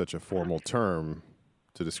use such a formal term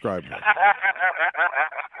to describe me?"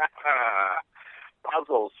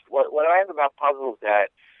 Puzzles. What I have about puzzles that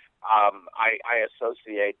I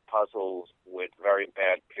associate puzzles with very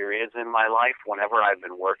bad periods in my life. Whenever I've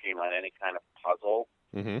been working on any kind of puzzle,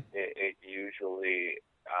 it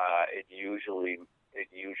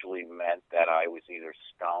usually meant that I was either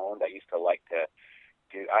stoned. I used to like to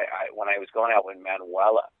do. When I was going out with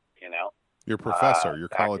Manuela, Your professor, your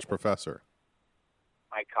college professor.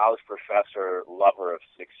 My college professor, lover of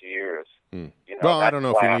 6 years. Well, I don't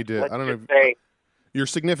know if we need to. I don't know. Say, your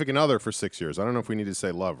significant other for 6 years. I don't know if we need to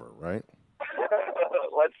say lover, right?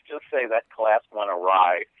 Let's just say that class went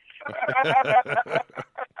awry.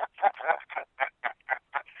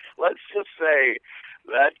 Let's just say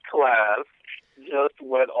that class just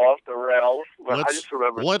went off the rails. But I just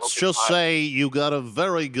remember. Let's just say you got a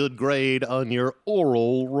very good grade on your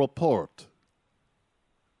oral report.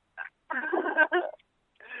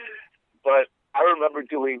 But I remember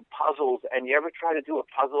doing puzzles, and you ever try to do a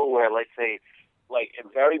puzzle where, let's say, like a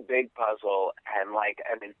very big puzzle, and like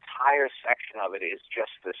an entire section of it is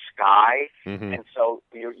just the sky, and so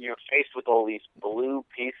you're faced with all these blue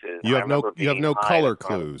pieces. You have no color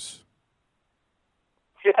clues.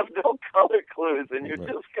 You have no color clues, and you're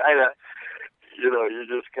just kind of,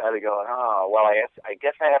 going, "Oh, well, I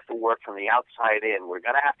guess I have to work from the outside in. We're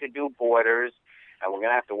gonna have to do borders, and we're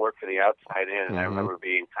gonna have to work for the outside in." And I remember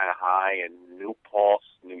being kind of high in New Paltz,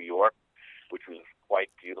 New York, which was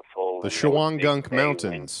quite beautiful. The Shawangunk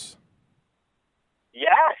Mountains.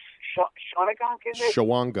 Yes, Shawangunk, is it?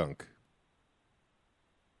 Shawangunk.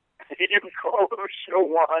 You call them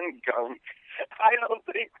Shawangunk. I don't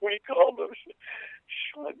think we call them.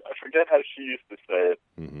 I forget how she used to say it.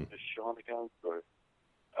 The Shawangunk, but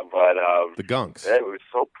the Gunks. It was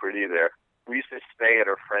so pretty there. We used to stay at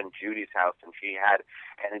her friend Judy's house, and she had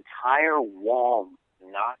an entire wall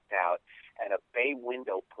knocked out and a bay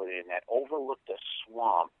window put in that overlooked a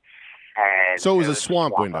swamp. And So it was a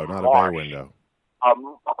swamp window, not a bay window.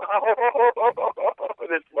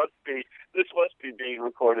 This must be being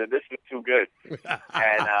recorded. This is too good.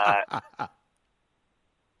 And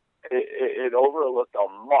it overlooked a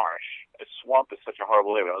marsh. A swamp is such a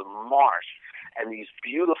horrible name. It was a marsh. And these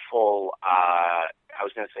beautiful, I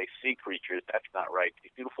was going to say sea creatures. That's not right.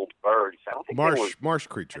 These beautiful birds. I don't think marsh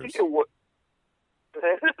creatures. I think they were,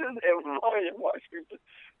 they were marsh creatures.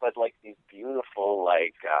 But like these beautiful,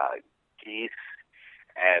 like geese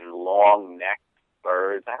and long-necked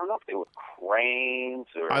birds. I don't know if they were cranes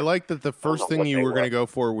or... I like that the first thing you were going to go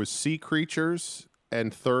for was sea creatures,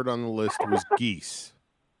 and third on the list was geese.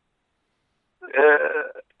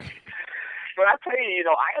 But I tell you,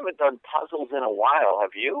 I haven't done puzzles in a while.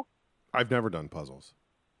 Have you? I've never done puzzles.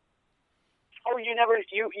 Oh, you never?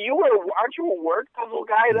 Aren't you a word puzzle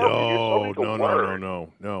guy though?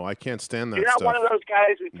 No. I can't stand that. You're not stuff. one of those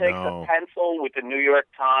guys who takes a pencil with the New York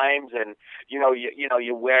Times and you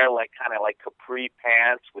wear like kind of like capri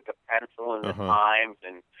pants with the pencil and the Times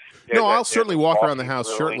and. No, I'll certainly walk around the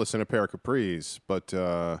house shirtless in a pair of capris, but.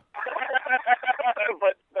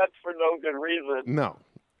 But that's for no good reason. No,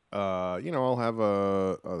 I'll have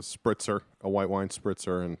a spritzer, a white wine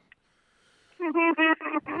spritzer, and.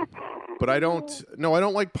 But I don't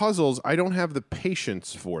like puzzles. I don't have the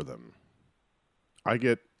patience for them. I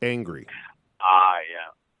get angry.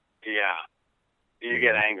 Yeah. You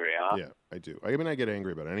get angry, huh? Yeah, I do. I mean, I get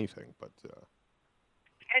angry about anything, but...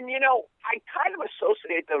 And, I kind of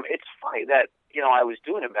associate them. It's funny that, I was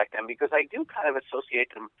doing it back then because I do kind of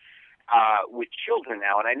associate them with children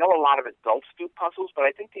now. And I know a lot of adults do puzzles, but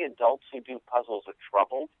I think the adults who do puzzles are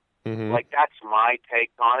troubled. Mm-hmm. Like that's my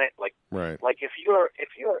take on it. Like, right. Like if you're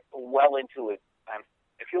well into it,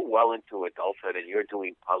 if you're well into adulthood and you're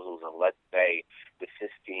doing puzzles in, let's say, the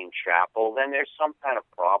Sistine Chapel, then there's some kind of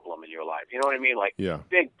problem in your life. You know what I mean? Like,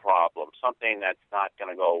 big problem, something that's not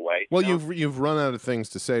going to go away. Well, you've run out of things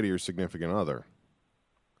to say to your significant other.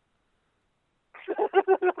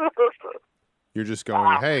 You're just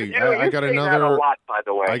going, hey, I got another. That a lot, by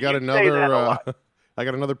the way. I got another. I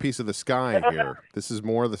got another piece of the sky here. This is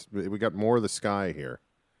more of the. We got more of the sky here.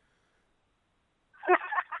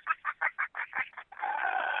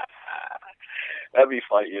 That'd be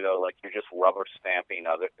fun, like you're just rubber stamping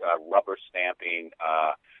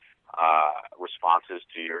responses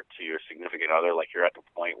to your significant other. Like you're at the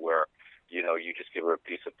point where, you just give her a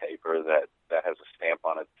piece of paper that has a stamp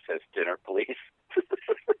on it that says "dinner, please,"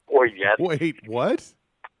 or yes. Wait, what?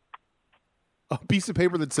 A piece of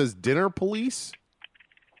paper that says "dinner, police"?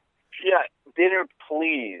 Yeah, dinner,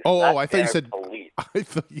 please. Oh, I thought you said police. I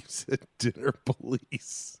thought you said dinner,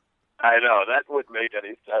 police. I know that wouldn't make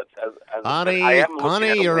any sense.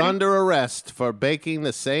 Honey, you're under arrest for baking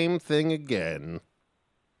the same thing again.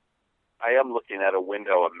 I am looking at a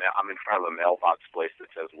window. I'm in front of a mailbox place that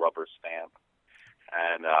says "rubber stamp,"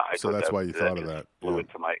 and so that's why you thought of that. Flew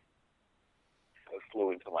into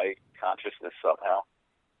my consciousness somehow.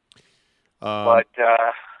 But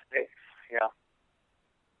yeah.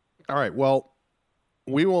 All right. Well,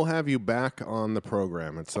 we will have you back on the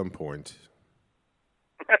program at some point.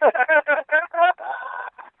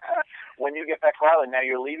 When you get back to Ireland, now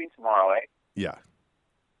you're leaving tomorrow, eh? Yeah.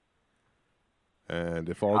 And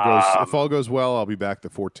if all goes well, I'll be back the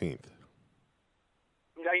 14th.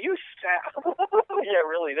 Now you sound, yeah,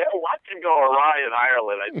 really. There's a lot can go awry in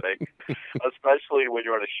Ireland, I think, especially when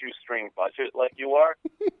you're on a shoestring budget like you are.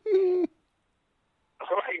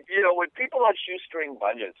 Like, when people on shoestring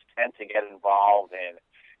budgets tend to get involved in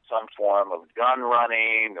some form of gun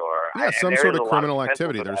running or some sort of criminal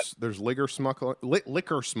activity. There's liquor smuggling,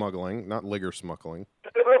 not ligger smuggling.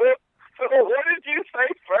 What did you say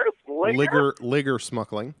first? Liquor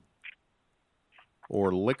smuggling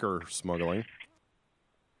or liquor smuggling.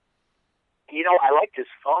 I like this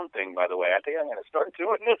phone thing, by the way. I think I'm going to start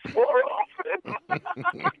doing this more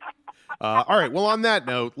often. All right. Well, on that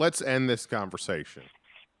note, let's end this conversation.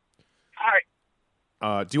 All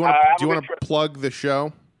right. Do you want to plug the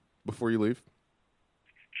show before you leave?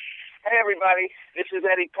 Hey, everybody. This is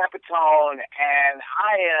Eddie Pepitone, and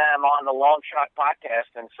I am on the Long Shot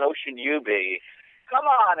Podcast, and so should you be. Come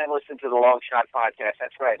on and listen to the Long Shot Podcast.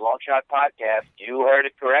 That's right, Long Shot Podcast. You heard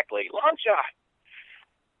it correctly. Long Shot.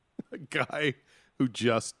 A guy who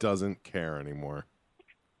just doesn't care anymore.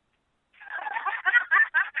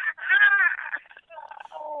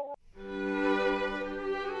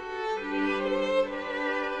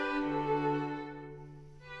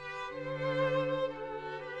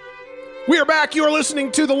 We are back. You are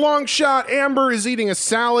listening to The Long Shot. Amber is eating a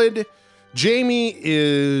salad. Jamie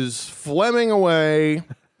is Flemming away.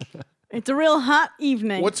 It's a real hot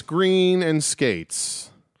evening. What's green and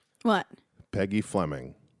skates? What? Peggy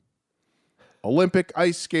Fleming. Olympic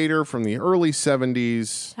ice skater from the early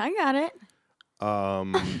 70s. I got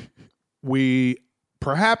it. We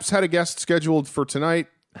perhaps had a guest scheduled for tonight,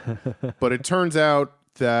 but it turns out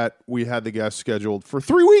that we had the guest scheduled for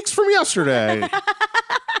 3 weeks from yesterday.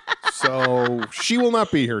 So she will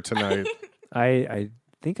not be here tonight. I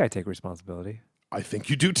think I take responsibility. I think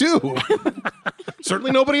you do too.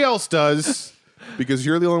 Certainly nobody else does, because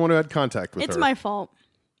you're the only one who had contact with her. It's my fault.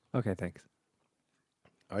 Okay, thanks.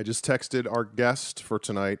 I just texted our guest for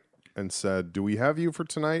tonight and said, "Do we have you for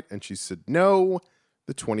tonight?" And she said, "No,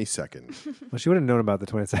 the 22nd." Well, she would have known about the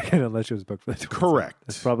 22nd unless she was booked for the 22nd. Correct.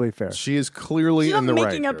 That's probably fair. She is clearly She's in the not right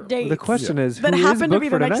making here. up dates The question is, who that is happen to booked be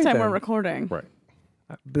for the next tonight, time we're then? recording. Right.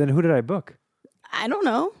 But then who did I book? I don't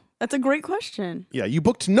know. That's a great question. Yeah, you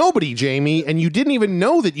booked nobody, Jamie, and you didn't even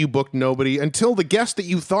know that you booked nobody until the guest that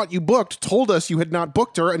you thought you booked told us you had not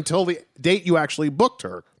booked her until the date you actually booked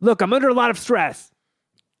her. Look, I'm under a lot of stress.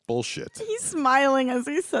 Bullshit. He's smiling as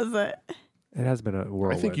he says it. It has been a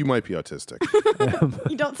whirlwind. I think you might be autistic.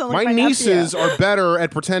 You don't sound My like my nieces nephew. are better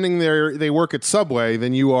at pretending they work at Subway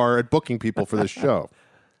than you are at booking people for this show.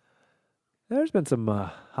 There's been some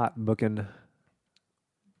hot booking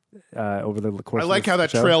over the course I of like this how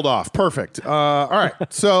that show. trailed off. Perfect. All right.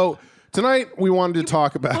 So tonight we wanted to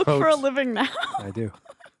talk about. Look for a living now. I do.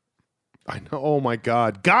 I know. Oh my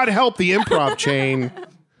God. God help the improv chain.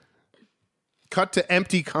 Cut to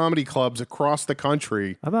empty comedy clubs across the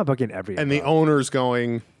country, I'm not booking every. and the improv. owners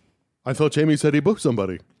going, "I thought Jamie said he booked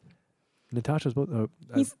somebody." Natasha's booked.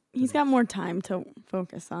 He's got more time to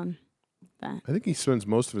focus on that. I think he spends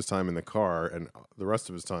most of his time in the car and the rest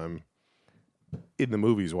of his time in the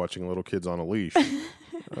movies watching little kids on a leash.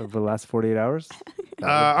 over the last 48 hours. All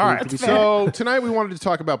right. So tonight we wanted to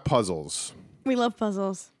talk about puzzles. We love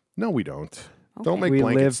puzzles. No, we don't. Don't make We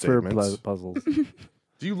blanket live for statements. puzzles.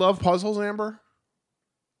 Do you love puzzles, Amber?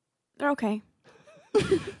 They're okay.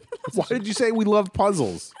 Why did you say we love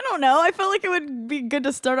puzzles? I don't know. I felt like it would be good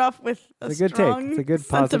to start off with It's a good take. It's a good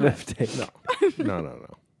positive take. No.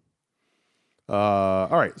 All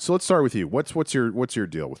right. So let's start with you. What's your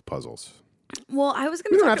deal with puzzles? Well, I was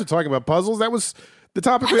going We to don't talk have to talk about puzzles. That was the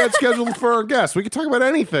topic we had scheduled for our guests. We could talk about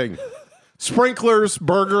anything. Sprinklers,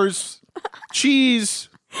 burgers, cheese.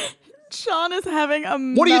 Sean is having a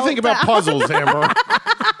What do you think about puzzles, Amber?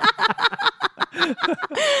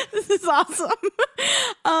 This is awesome.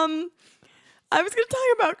 I was going to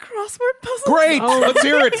talk about crossword puzzles. Great. Let's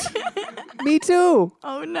hear it. Me too.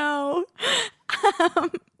 Oh, no.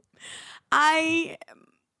 I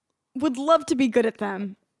would love to be good at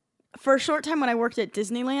them. For a short time when I worked at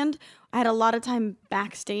Disneyland, I had a lot of time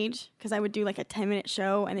backstage because I would do like a 10-minute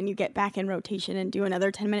show and then you get back in rotation and do another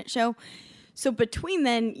 10-minute show. So between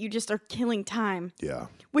then, you just are killing time. Yeah.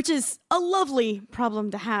 Which is a lovely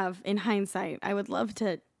problem to have in hindsight. I would love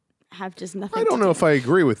to have just nothing. I don't know if I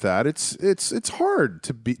agree with that. It's hard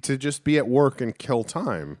to just be at work and kill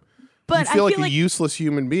time. But you feel like a useless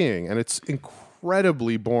human being, and it's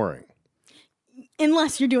incredibly boring.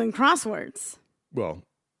 Unless you're doing crosswords. Well,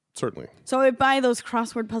 certainly. So I would buy those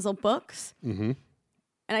crossword puzzle books. Mm-hmm.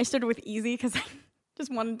 And I started with easy because I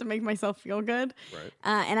just wanted to make myself feel good. Right.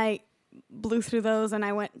 And I blew through those and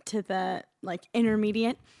I went to the like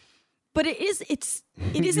intermediate. But it isn't.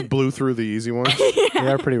 You blew through the easy ones. They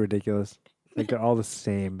are pretty ridiculous. Like they're all the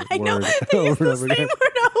same I know. word They use over the and over same again.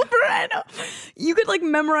 word over and over. You could like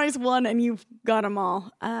memorize one and you've got them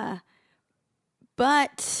all.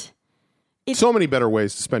 But So many better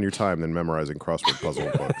ways to spend your time than memorizing crossword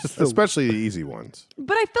puzzle books, especially the easy ones.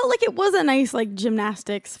 But I felt like it was a nice like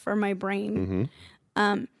gymnastics for my brain.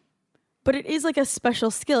 Mm-hmm. But it is like a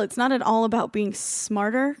special skill. It's not at all about being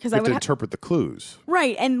smarter because You I have would to interpret the clues.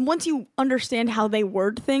 right. And once you understand how they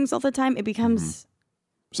word things all the time, it becomes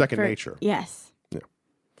Second nature. Yes. Yeah.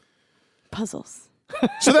 Puzzles.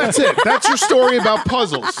 So that's it. That's your story about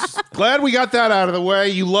puzzles. Glad we got that out of the way.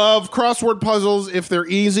 You love crossword puzzles if they're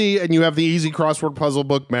easy, and you have the easy crossword puzzle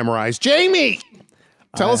book memorized. Jamie,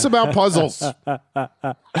 tell us about puzzles.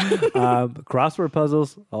 Crossword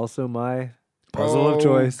puzzles, also my puzzle of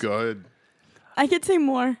choice. Good. I could say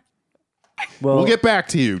more. Well, We'll get back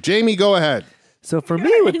to you. Jamie, go ahead. so for me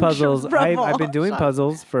with in puzzles, trouble, I've been doing Sean.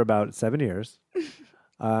 puzzles for about 7 years.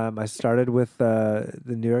 I started with the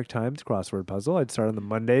New York Times crossword puzzle. I'd start on the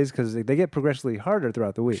Mondays because they get progressively harder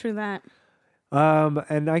throughout the week. True that.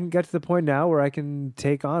 And I can get to the point now where I can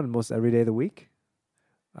take on most every day of the week.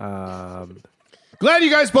 Glad you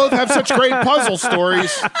guys both have such great puzzle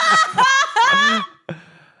stories.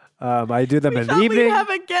 I do them in the Thought evening. we'd have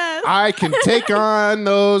a guess. I can take on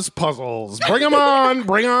those puzzles. Bring them on.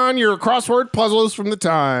 Bring on your crossword puzzles from the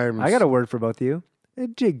Times. I got a word for both of you. A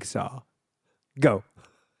jigsaw. Go.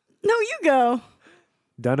 No, you go.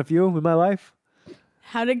 Done a few in my life.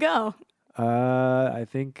 How'd it go? I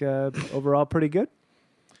think overall pretty good.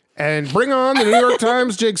 And bring on the New York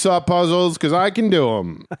Times jigsaw puzzles because I can do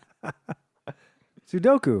them.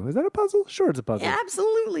 Sudoku. Is that a puzzle? Sure, it's a puzzle. It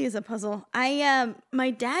absolutely is a puzzle.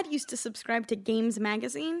 My dad used to subscribe to Games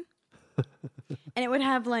Magazine, and it would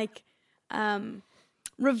have like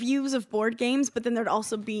reviews of board games, but then there'd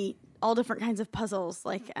also be all different kinds of puzzles,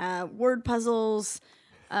 like word puzzles,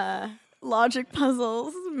 logic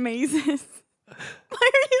puzzles, mazes. Why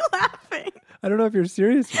are you laughing? I don't know if you're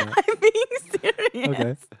serious or not. I'm being serious.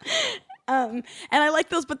 Okay. And I like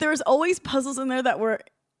those, but there was always puzzles in there that were,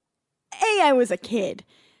 I was a kid,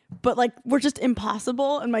 but like were just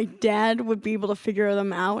impossible, and my dad would be able to figure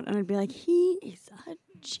them out, and I'd be like, he is a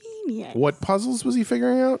genius. What puzzles was he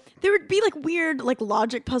figuring out? There would be like weird like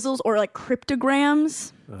logic puzzles or like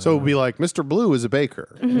cryptograms. So it would be like Mr. Blue is a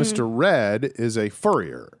baker. Mr. Red is a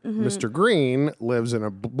furrier. Mr. Green lives in a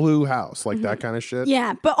blue house, like that kind of shit.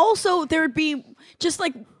 Yeah, but also there would be just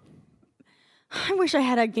like, I wish I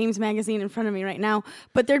had a Games Magazine in front of me right now,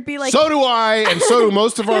 but there'd be like, So do I, and so do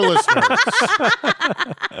most of our listeners.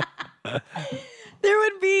 there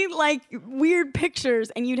would be like weird pictures,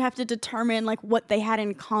 and you'd have to determine like what they had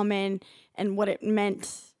in common and what it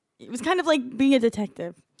meant. It was kind of like being a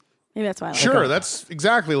detective. Maybe that's why I like Sure, it. that's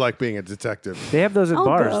exactly like being a detective. They have those at I'll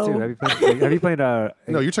bars go. too. Have you played No,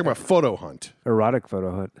 you're talking about photo hunt. erotic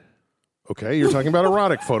photo hunt? Okay, you're talking about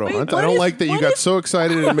erotic photo Wait, hunt. I what don't is- like that you what got is- so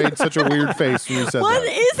excited and made such a weird face when you said What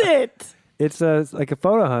that. is it? It's like a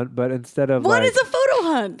photo hunt, but instead of What like, is a photo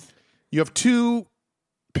hunt? You have two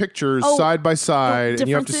pictures Oh, side by side, and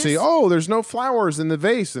you have to see, differences? there's no flowers in the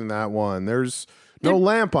vase in that one. There's no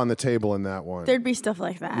lamp on the table in that one. There'd be stuff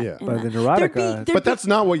like that. Yeah. in But that. in erotica- There'd But be- that's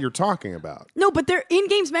not what you're talking about. no. But they're in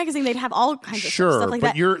Games Magazine. They'd have all kinds of Sure, stuff like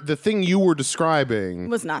but that. the thing you were describing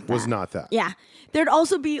Was not that. Was not that. Yeah, there'd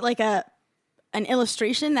also be like an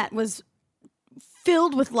illustration that was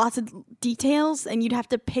filled with lots of details, and you'd have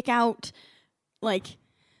to pick out, like,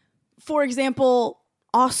 for example,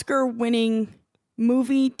 Oscar-winning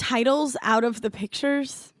movie titles out of the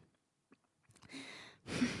pictures.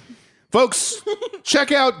 Folks,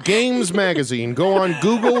 check out Games Magazine. Go on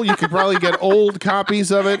Google. You could probably get old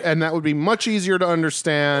copies of it, and that would be much easier to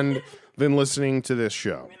understand than listening to this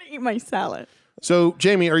show. I'm gonna eat my salad. So,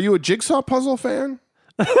 Jamie, are you a jigsaw puzzle fan?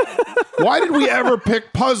 Why did we ever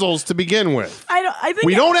pick puzzles to begin with? I think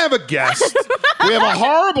We don't have a guest. We have a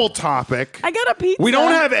horrible topic. I got a pizza. We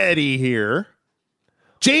don't have Eddie here.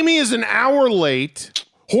 Jamie is an hour late.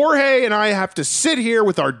 Jorge and I have to sit here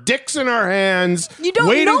with our dicks in our hands, You don't.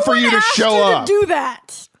 waiting no for one you to asked show you up. To do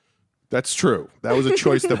that. That's true. That was a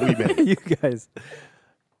choice that we made. you guys?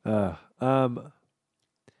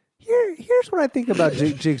 Here's what I think about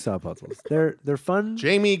jigsaw puzzles. They're fun.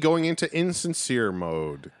 Jamie going into insincere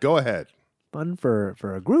mode. Go ahead. Fun for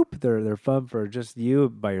a group. They're fun for just you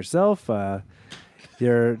by yourself.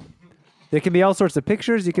 There can be all sorts of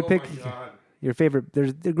pictures. You can pick your favorite.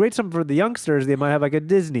 They're great. Some for the youngsters, they might have like a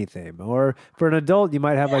Disney theme, or for an adult, you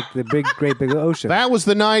might have like the great big ocean. That was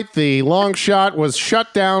the night the long shot was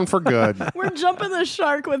shut down for good. We're jumping the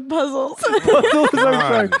shark with puzzles.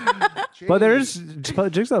 But there's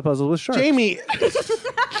jigsaw puzzles with sharks. Jamie,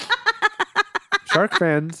 Shark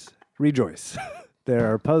fans, rejoice.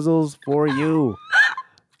 There are puzzles for you.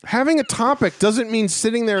 having a topic doesn't mean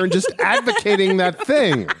sitting there and just advocating that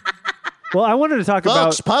thing. Well, I wanted to talk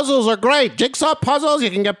Folks, about. puzzles are great. Jigsaw puzzles, you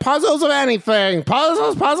can get puzzles of anything.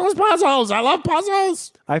 Puzzles, puzzles, puzzles. I love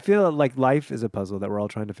puzzles. I feel like life is a puzzle that we're all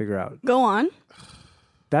trying to figure out. Go on.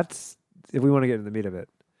 That's if we want to get in the meat of it.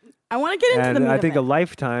 I want to get into the And meat I of think it. a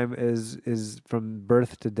lifetime is from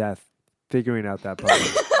birth to death, figuring out that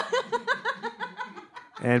puzzle.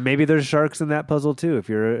 And maybe there's sharks in that puzzle too. If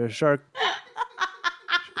you're a shark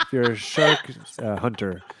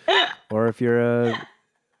hunter, or if you're a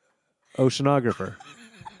oceanographer,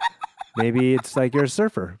 maybe it's like you're a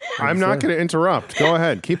surfer. I'm not going to interrupt. Go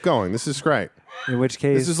ahead. Keep going. This is great. In which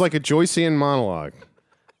case, This is like a Joycean monologue.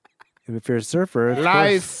 if you're a surfer, of course-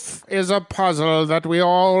 Life is a puzzle that we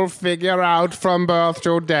all figure out from birth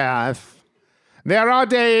to death. There are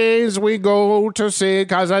days we go to see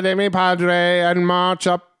Casa de mi Padre and march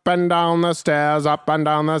up and down the stairs, up and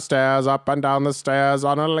down the stairs, up and down the stairs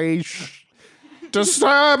on a leash,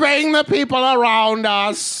 disturbing the people around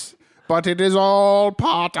us. But it is all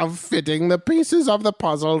part of fitting the pieces of the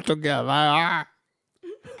puzzle together.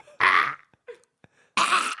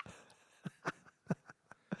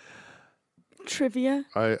 trivia.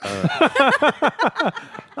 Oh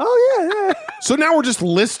yeah. So now we're just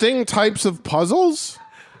listing types of puzzles?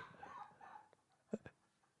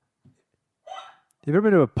 You ever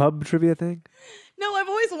been to a pub trivia thing? No, I've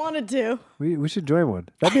always wanted to. We should join one.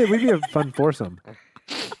 We'd be a fun foursome.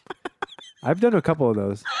 I've done a couple of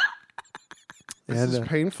those. This is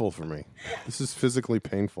painful for me. This is physically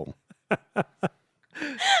painful.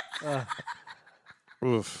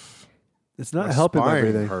 Oof. It's not My helping spine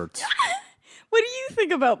everything. hurts. What do you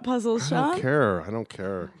think about puzzles, I Sean? don't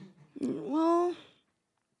care. Well,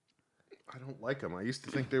 I don't like them. I used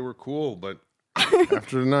to think they were cool, but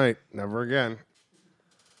after tonight, never again.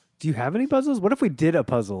 Do you have any puzzles? What if we did a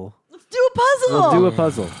puzzle? let's do a puzzle. We'll do a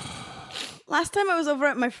puzzle. Last time I was over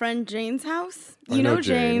at my friend Jane's house. I You know know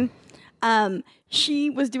Jane. She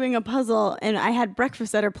was doing a puzzle, and I had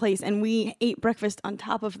breakfast at her place, and we ate breakfast on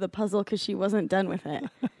top of the puzzle because she wasn't done with it.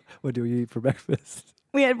 What do we eat for breakfast?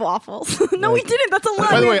 We had waffles. No, we didn't. That's a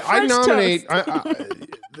lie. By the We way, had I French nominate.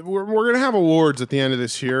 toast. We're going to have awards at the end of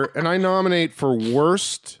this year, and I nominate for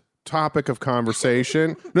worst topic of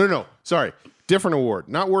conversation. No. Sorry. Different award.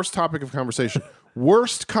 Not worst topic of conversation.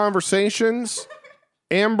 Worst conversations,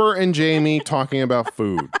 Amber and Jamie talking about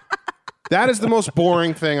food. That is the most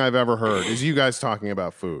boring thing I've ever heard, is you guys talking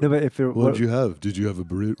about food. No, but if it, What did you have? Did you have a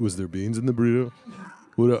burrito? Was there beans in the burrito?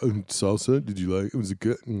 What salsa? Did you like? Was it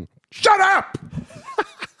good? Shut up!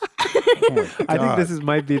 I think this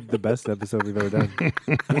might be the best episode we've ever done.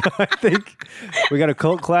 I think we got a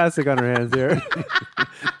cult classic on our hands here.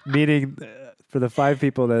 Meeting for the 5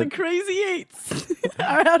 people The that. crazy eights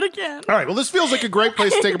are out again. All right, well, this feels like a great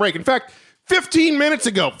place to take a break. In fact, 15 minutes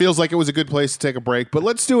ago feels like it was a good place to take a break, but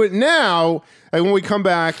let's do it now. And when we come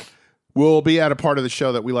back, we'll be at a part of the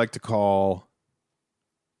show that we like to call...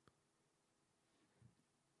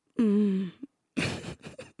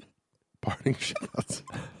 Parting shots.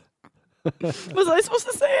 Was I supposed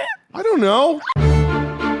to say it? I don't know.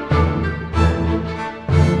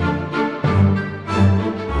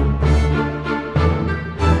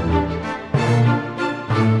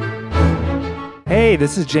 Hey,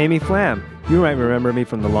 this is Jamie Flam. You might remember me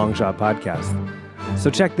from the Long Shot podcast.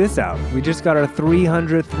 So check this out. We just got our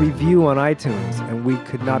 300th review on iTunes, and we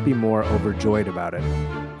could not be more overjoyed about it.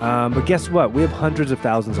 But guess what? We have hundreds of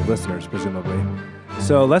thousands of listeners, presumably.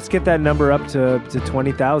 So let's get that number up to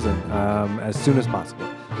 20,000 as soon as possible.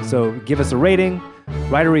 So give us a rating,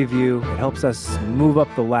 write a review. It helps us move up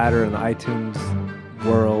the ladder in the iTunes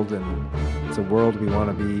world, and it's a world we want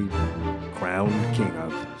to be crowned king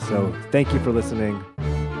of. So thank you for listening.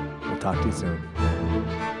 We'll talk to you soon.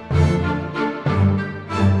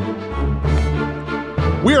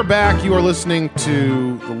 We are back. You are listening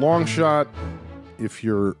to The Long Shot. If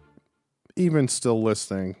you're even still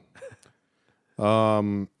listening,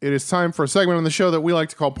 it is time for a segment on the show that we like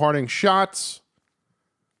to call Parting Shots.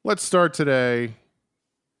 Let's start today.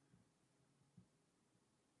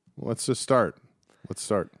 Let's just start.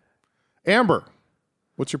 Amber,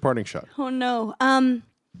 what's your parting shot? Oh no.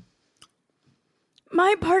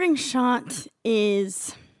 My parting shot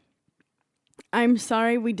is I'm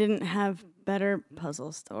sorry we didn't have better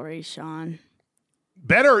puzzle stories, Sean.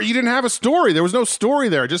 Better, you didn't have a story. There was no story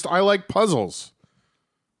there. Just I like puzzles.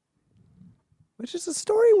 Which is a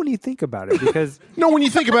story when you think about it, because No, when you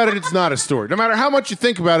think about it, it's not a story. No matter how much you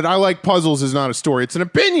think about it, I like puzzles is not a story. It's an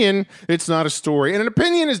opinion. It's not a story. And an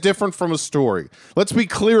opinion is different from a story. Let's be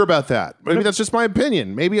clear about that. Maybe that's just my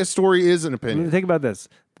opinion. Maybe a story is an opinion. think about this.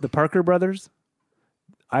 The Parker brothers,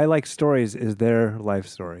 I Like Stories is their life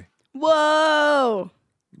story. Whoa.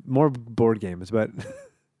 More board games, but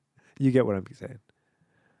you get what I'm saying.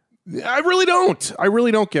 I really don't. I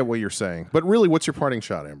really don't get what you're saying. But really, what's your parting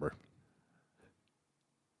shot, Amber?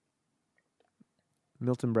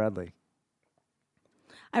 Milton Bradley.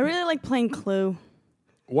 I really like playing Clue.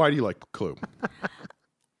 Why do you like Clue?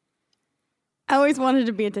 I always wanted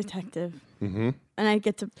to be a detective. Mm-hmm. And I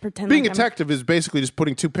get to pretend Being a like detective is basically just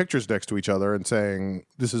putting 2 pictures next to each other and saying,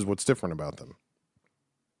 this is what's different about them.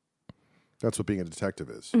 That's what being a detective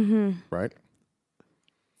is, right?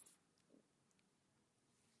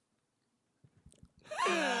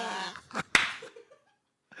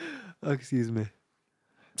 Oh, excuse me.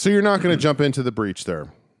 So you're not going to jump into the breach there.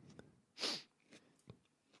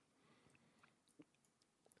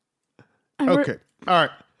 Okay. All right.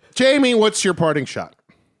 Jamie, what's your parting shot?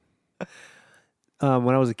 When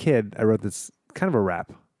I was a kid, I wrote this kind of a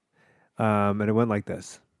rap. And it went like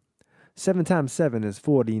this. 7 times 7 is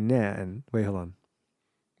 49. Wait, hold on.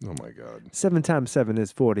 Oh, my God. 7 times 7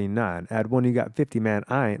 is 49. Add 1, you got 50, man.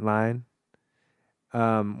 I ain't lying.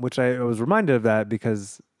 Which I was reminded of that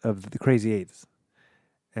because of the crazy 8's.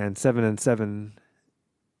 And 7 and 7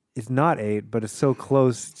 it's not 8, but it's so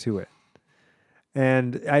close to it.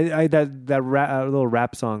 And that little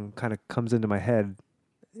rap song kind of comes into my head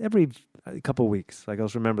every couple weeks. Like I'll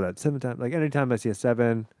just remember that 7 times. Like anytime I see a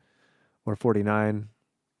 7 or 49,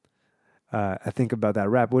 I think about that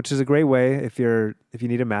rap, which is a great way if you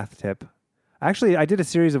need a math tip. Actually, I did a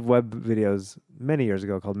series of web videos many years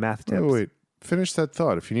ago called Math Tips. Wait. Finish that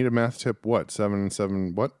thought. If you need a math tip, what? 7 and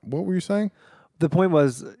 7, what? What were you saying? The point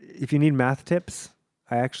was, if you need math tips,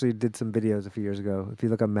 I actually did some videos a few years ago. If you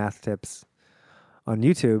look up math tips on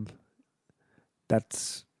YouTube,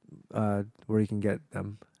 that's where you can get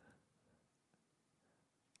them.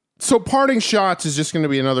 So parting shots is just going to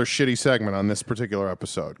be another shitty segment on this particular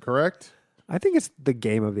episode, correct? I think it's the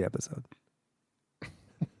game of the episode.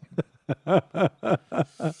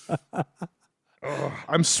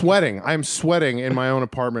 I'm sweating. I'm sweating in my own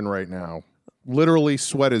apartment right now. Literally,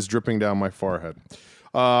 sweat is dripping down my forehead.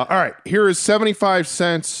 All right, here is 75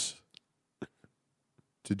 cents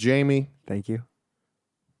to Jamie. Thank you.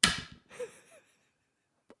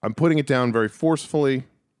 I'm putting it down very forcefully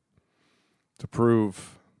to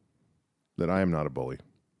prove that I am not a bully.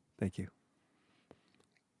 Thank you.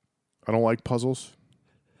 I don't like puzzles.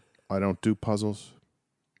 I don't do puzzles.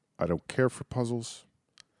 I don't care for puzzles.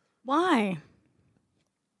 Why?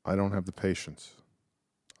 I don't have the patience.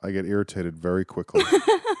 I get irritated very quickly.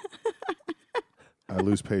 I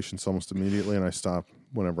lose patience almost immediately, and I stop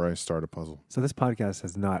whenever I start a puzzle. So this podcast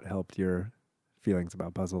has not helped your feelings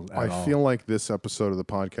about puzzles at all. I feel like this episode of the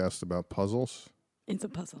podcast about puzzles It's a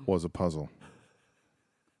puzzle was a puzzle.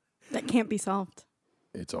 that can't be solved.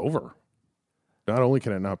 It's over. Not only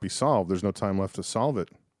can it not be solved, there's no time left to solve it.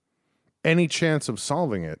 Any chance of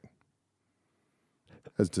solving it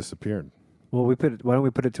has disappeared. Well, why don't we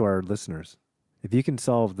put it to our listeners? If you can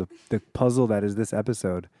solve the puzzle that is this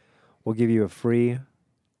episode, we'll give you a free...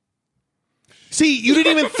 See, you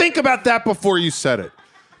didn't even think about that before you said it.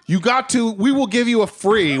 We will give you a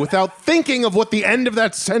free without thinking of what the end of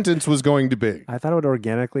that sentence was going to be. I thought it would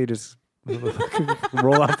organically just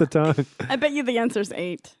roll off the tongue. I bet you the answer's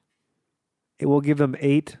 8. It will give them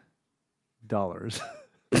 $8.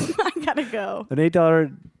 I gotta go. An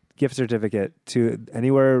 $8 gift certificate to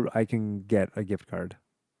anywhere I can get a gift card.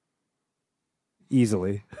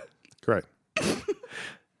 Easily. Great.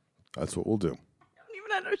 That's what we'll do. I don't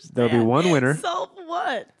even understand. There'll be one winner. Solve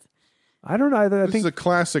what? I don't know. I This think is a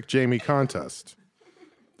classic Jamie contest.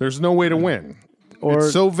 There's no way to win. Or-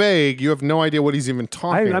 it's so vague, you have no idea what he's even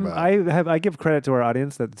talking about. I give credit to our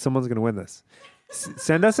audience that someone's going to win this.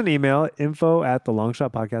 Send us an email,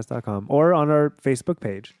 info@thelongshotpodcast.com, or on our Facebook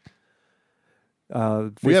page.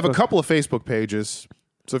 We have a couple of Facebook pages,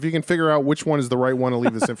 so if you can figure out which one is the right one to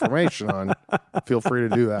leave this information on, feel free to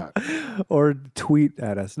do that. Or tweet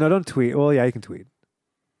at us. No, don't tweet. Well, yeah, you can tweet.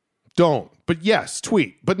 Don't. But yes,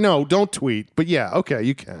 tweet. But no, don't tweet. But yeah, okay,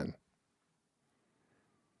 you can.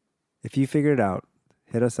 If you figure it out,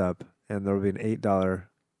 hit us up, and there will be an $8.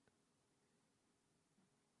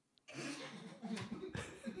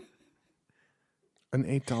 An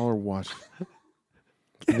 $8 watch.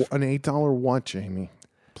 An $8 what, Jamie?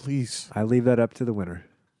 Please. I leave that up to the winner.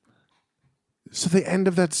 So the end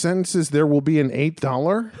of that sentence is there will be an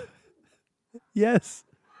 $8? Yes.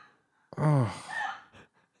 Oh.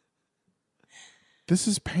 This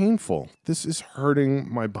is painful. This is hurting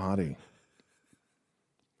my body.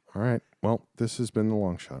 All right. Well, this has been The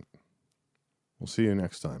Long Shot. We'll see you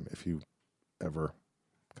next time if you ever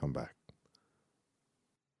come back.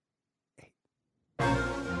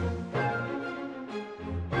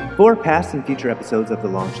 For past and future episodes of The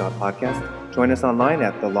Long Shot Podcast, join us online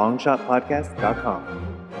at thelongshotpodcast.com.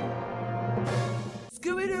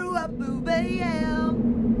 Scooby-Doo, up, boo, yeah.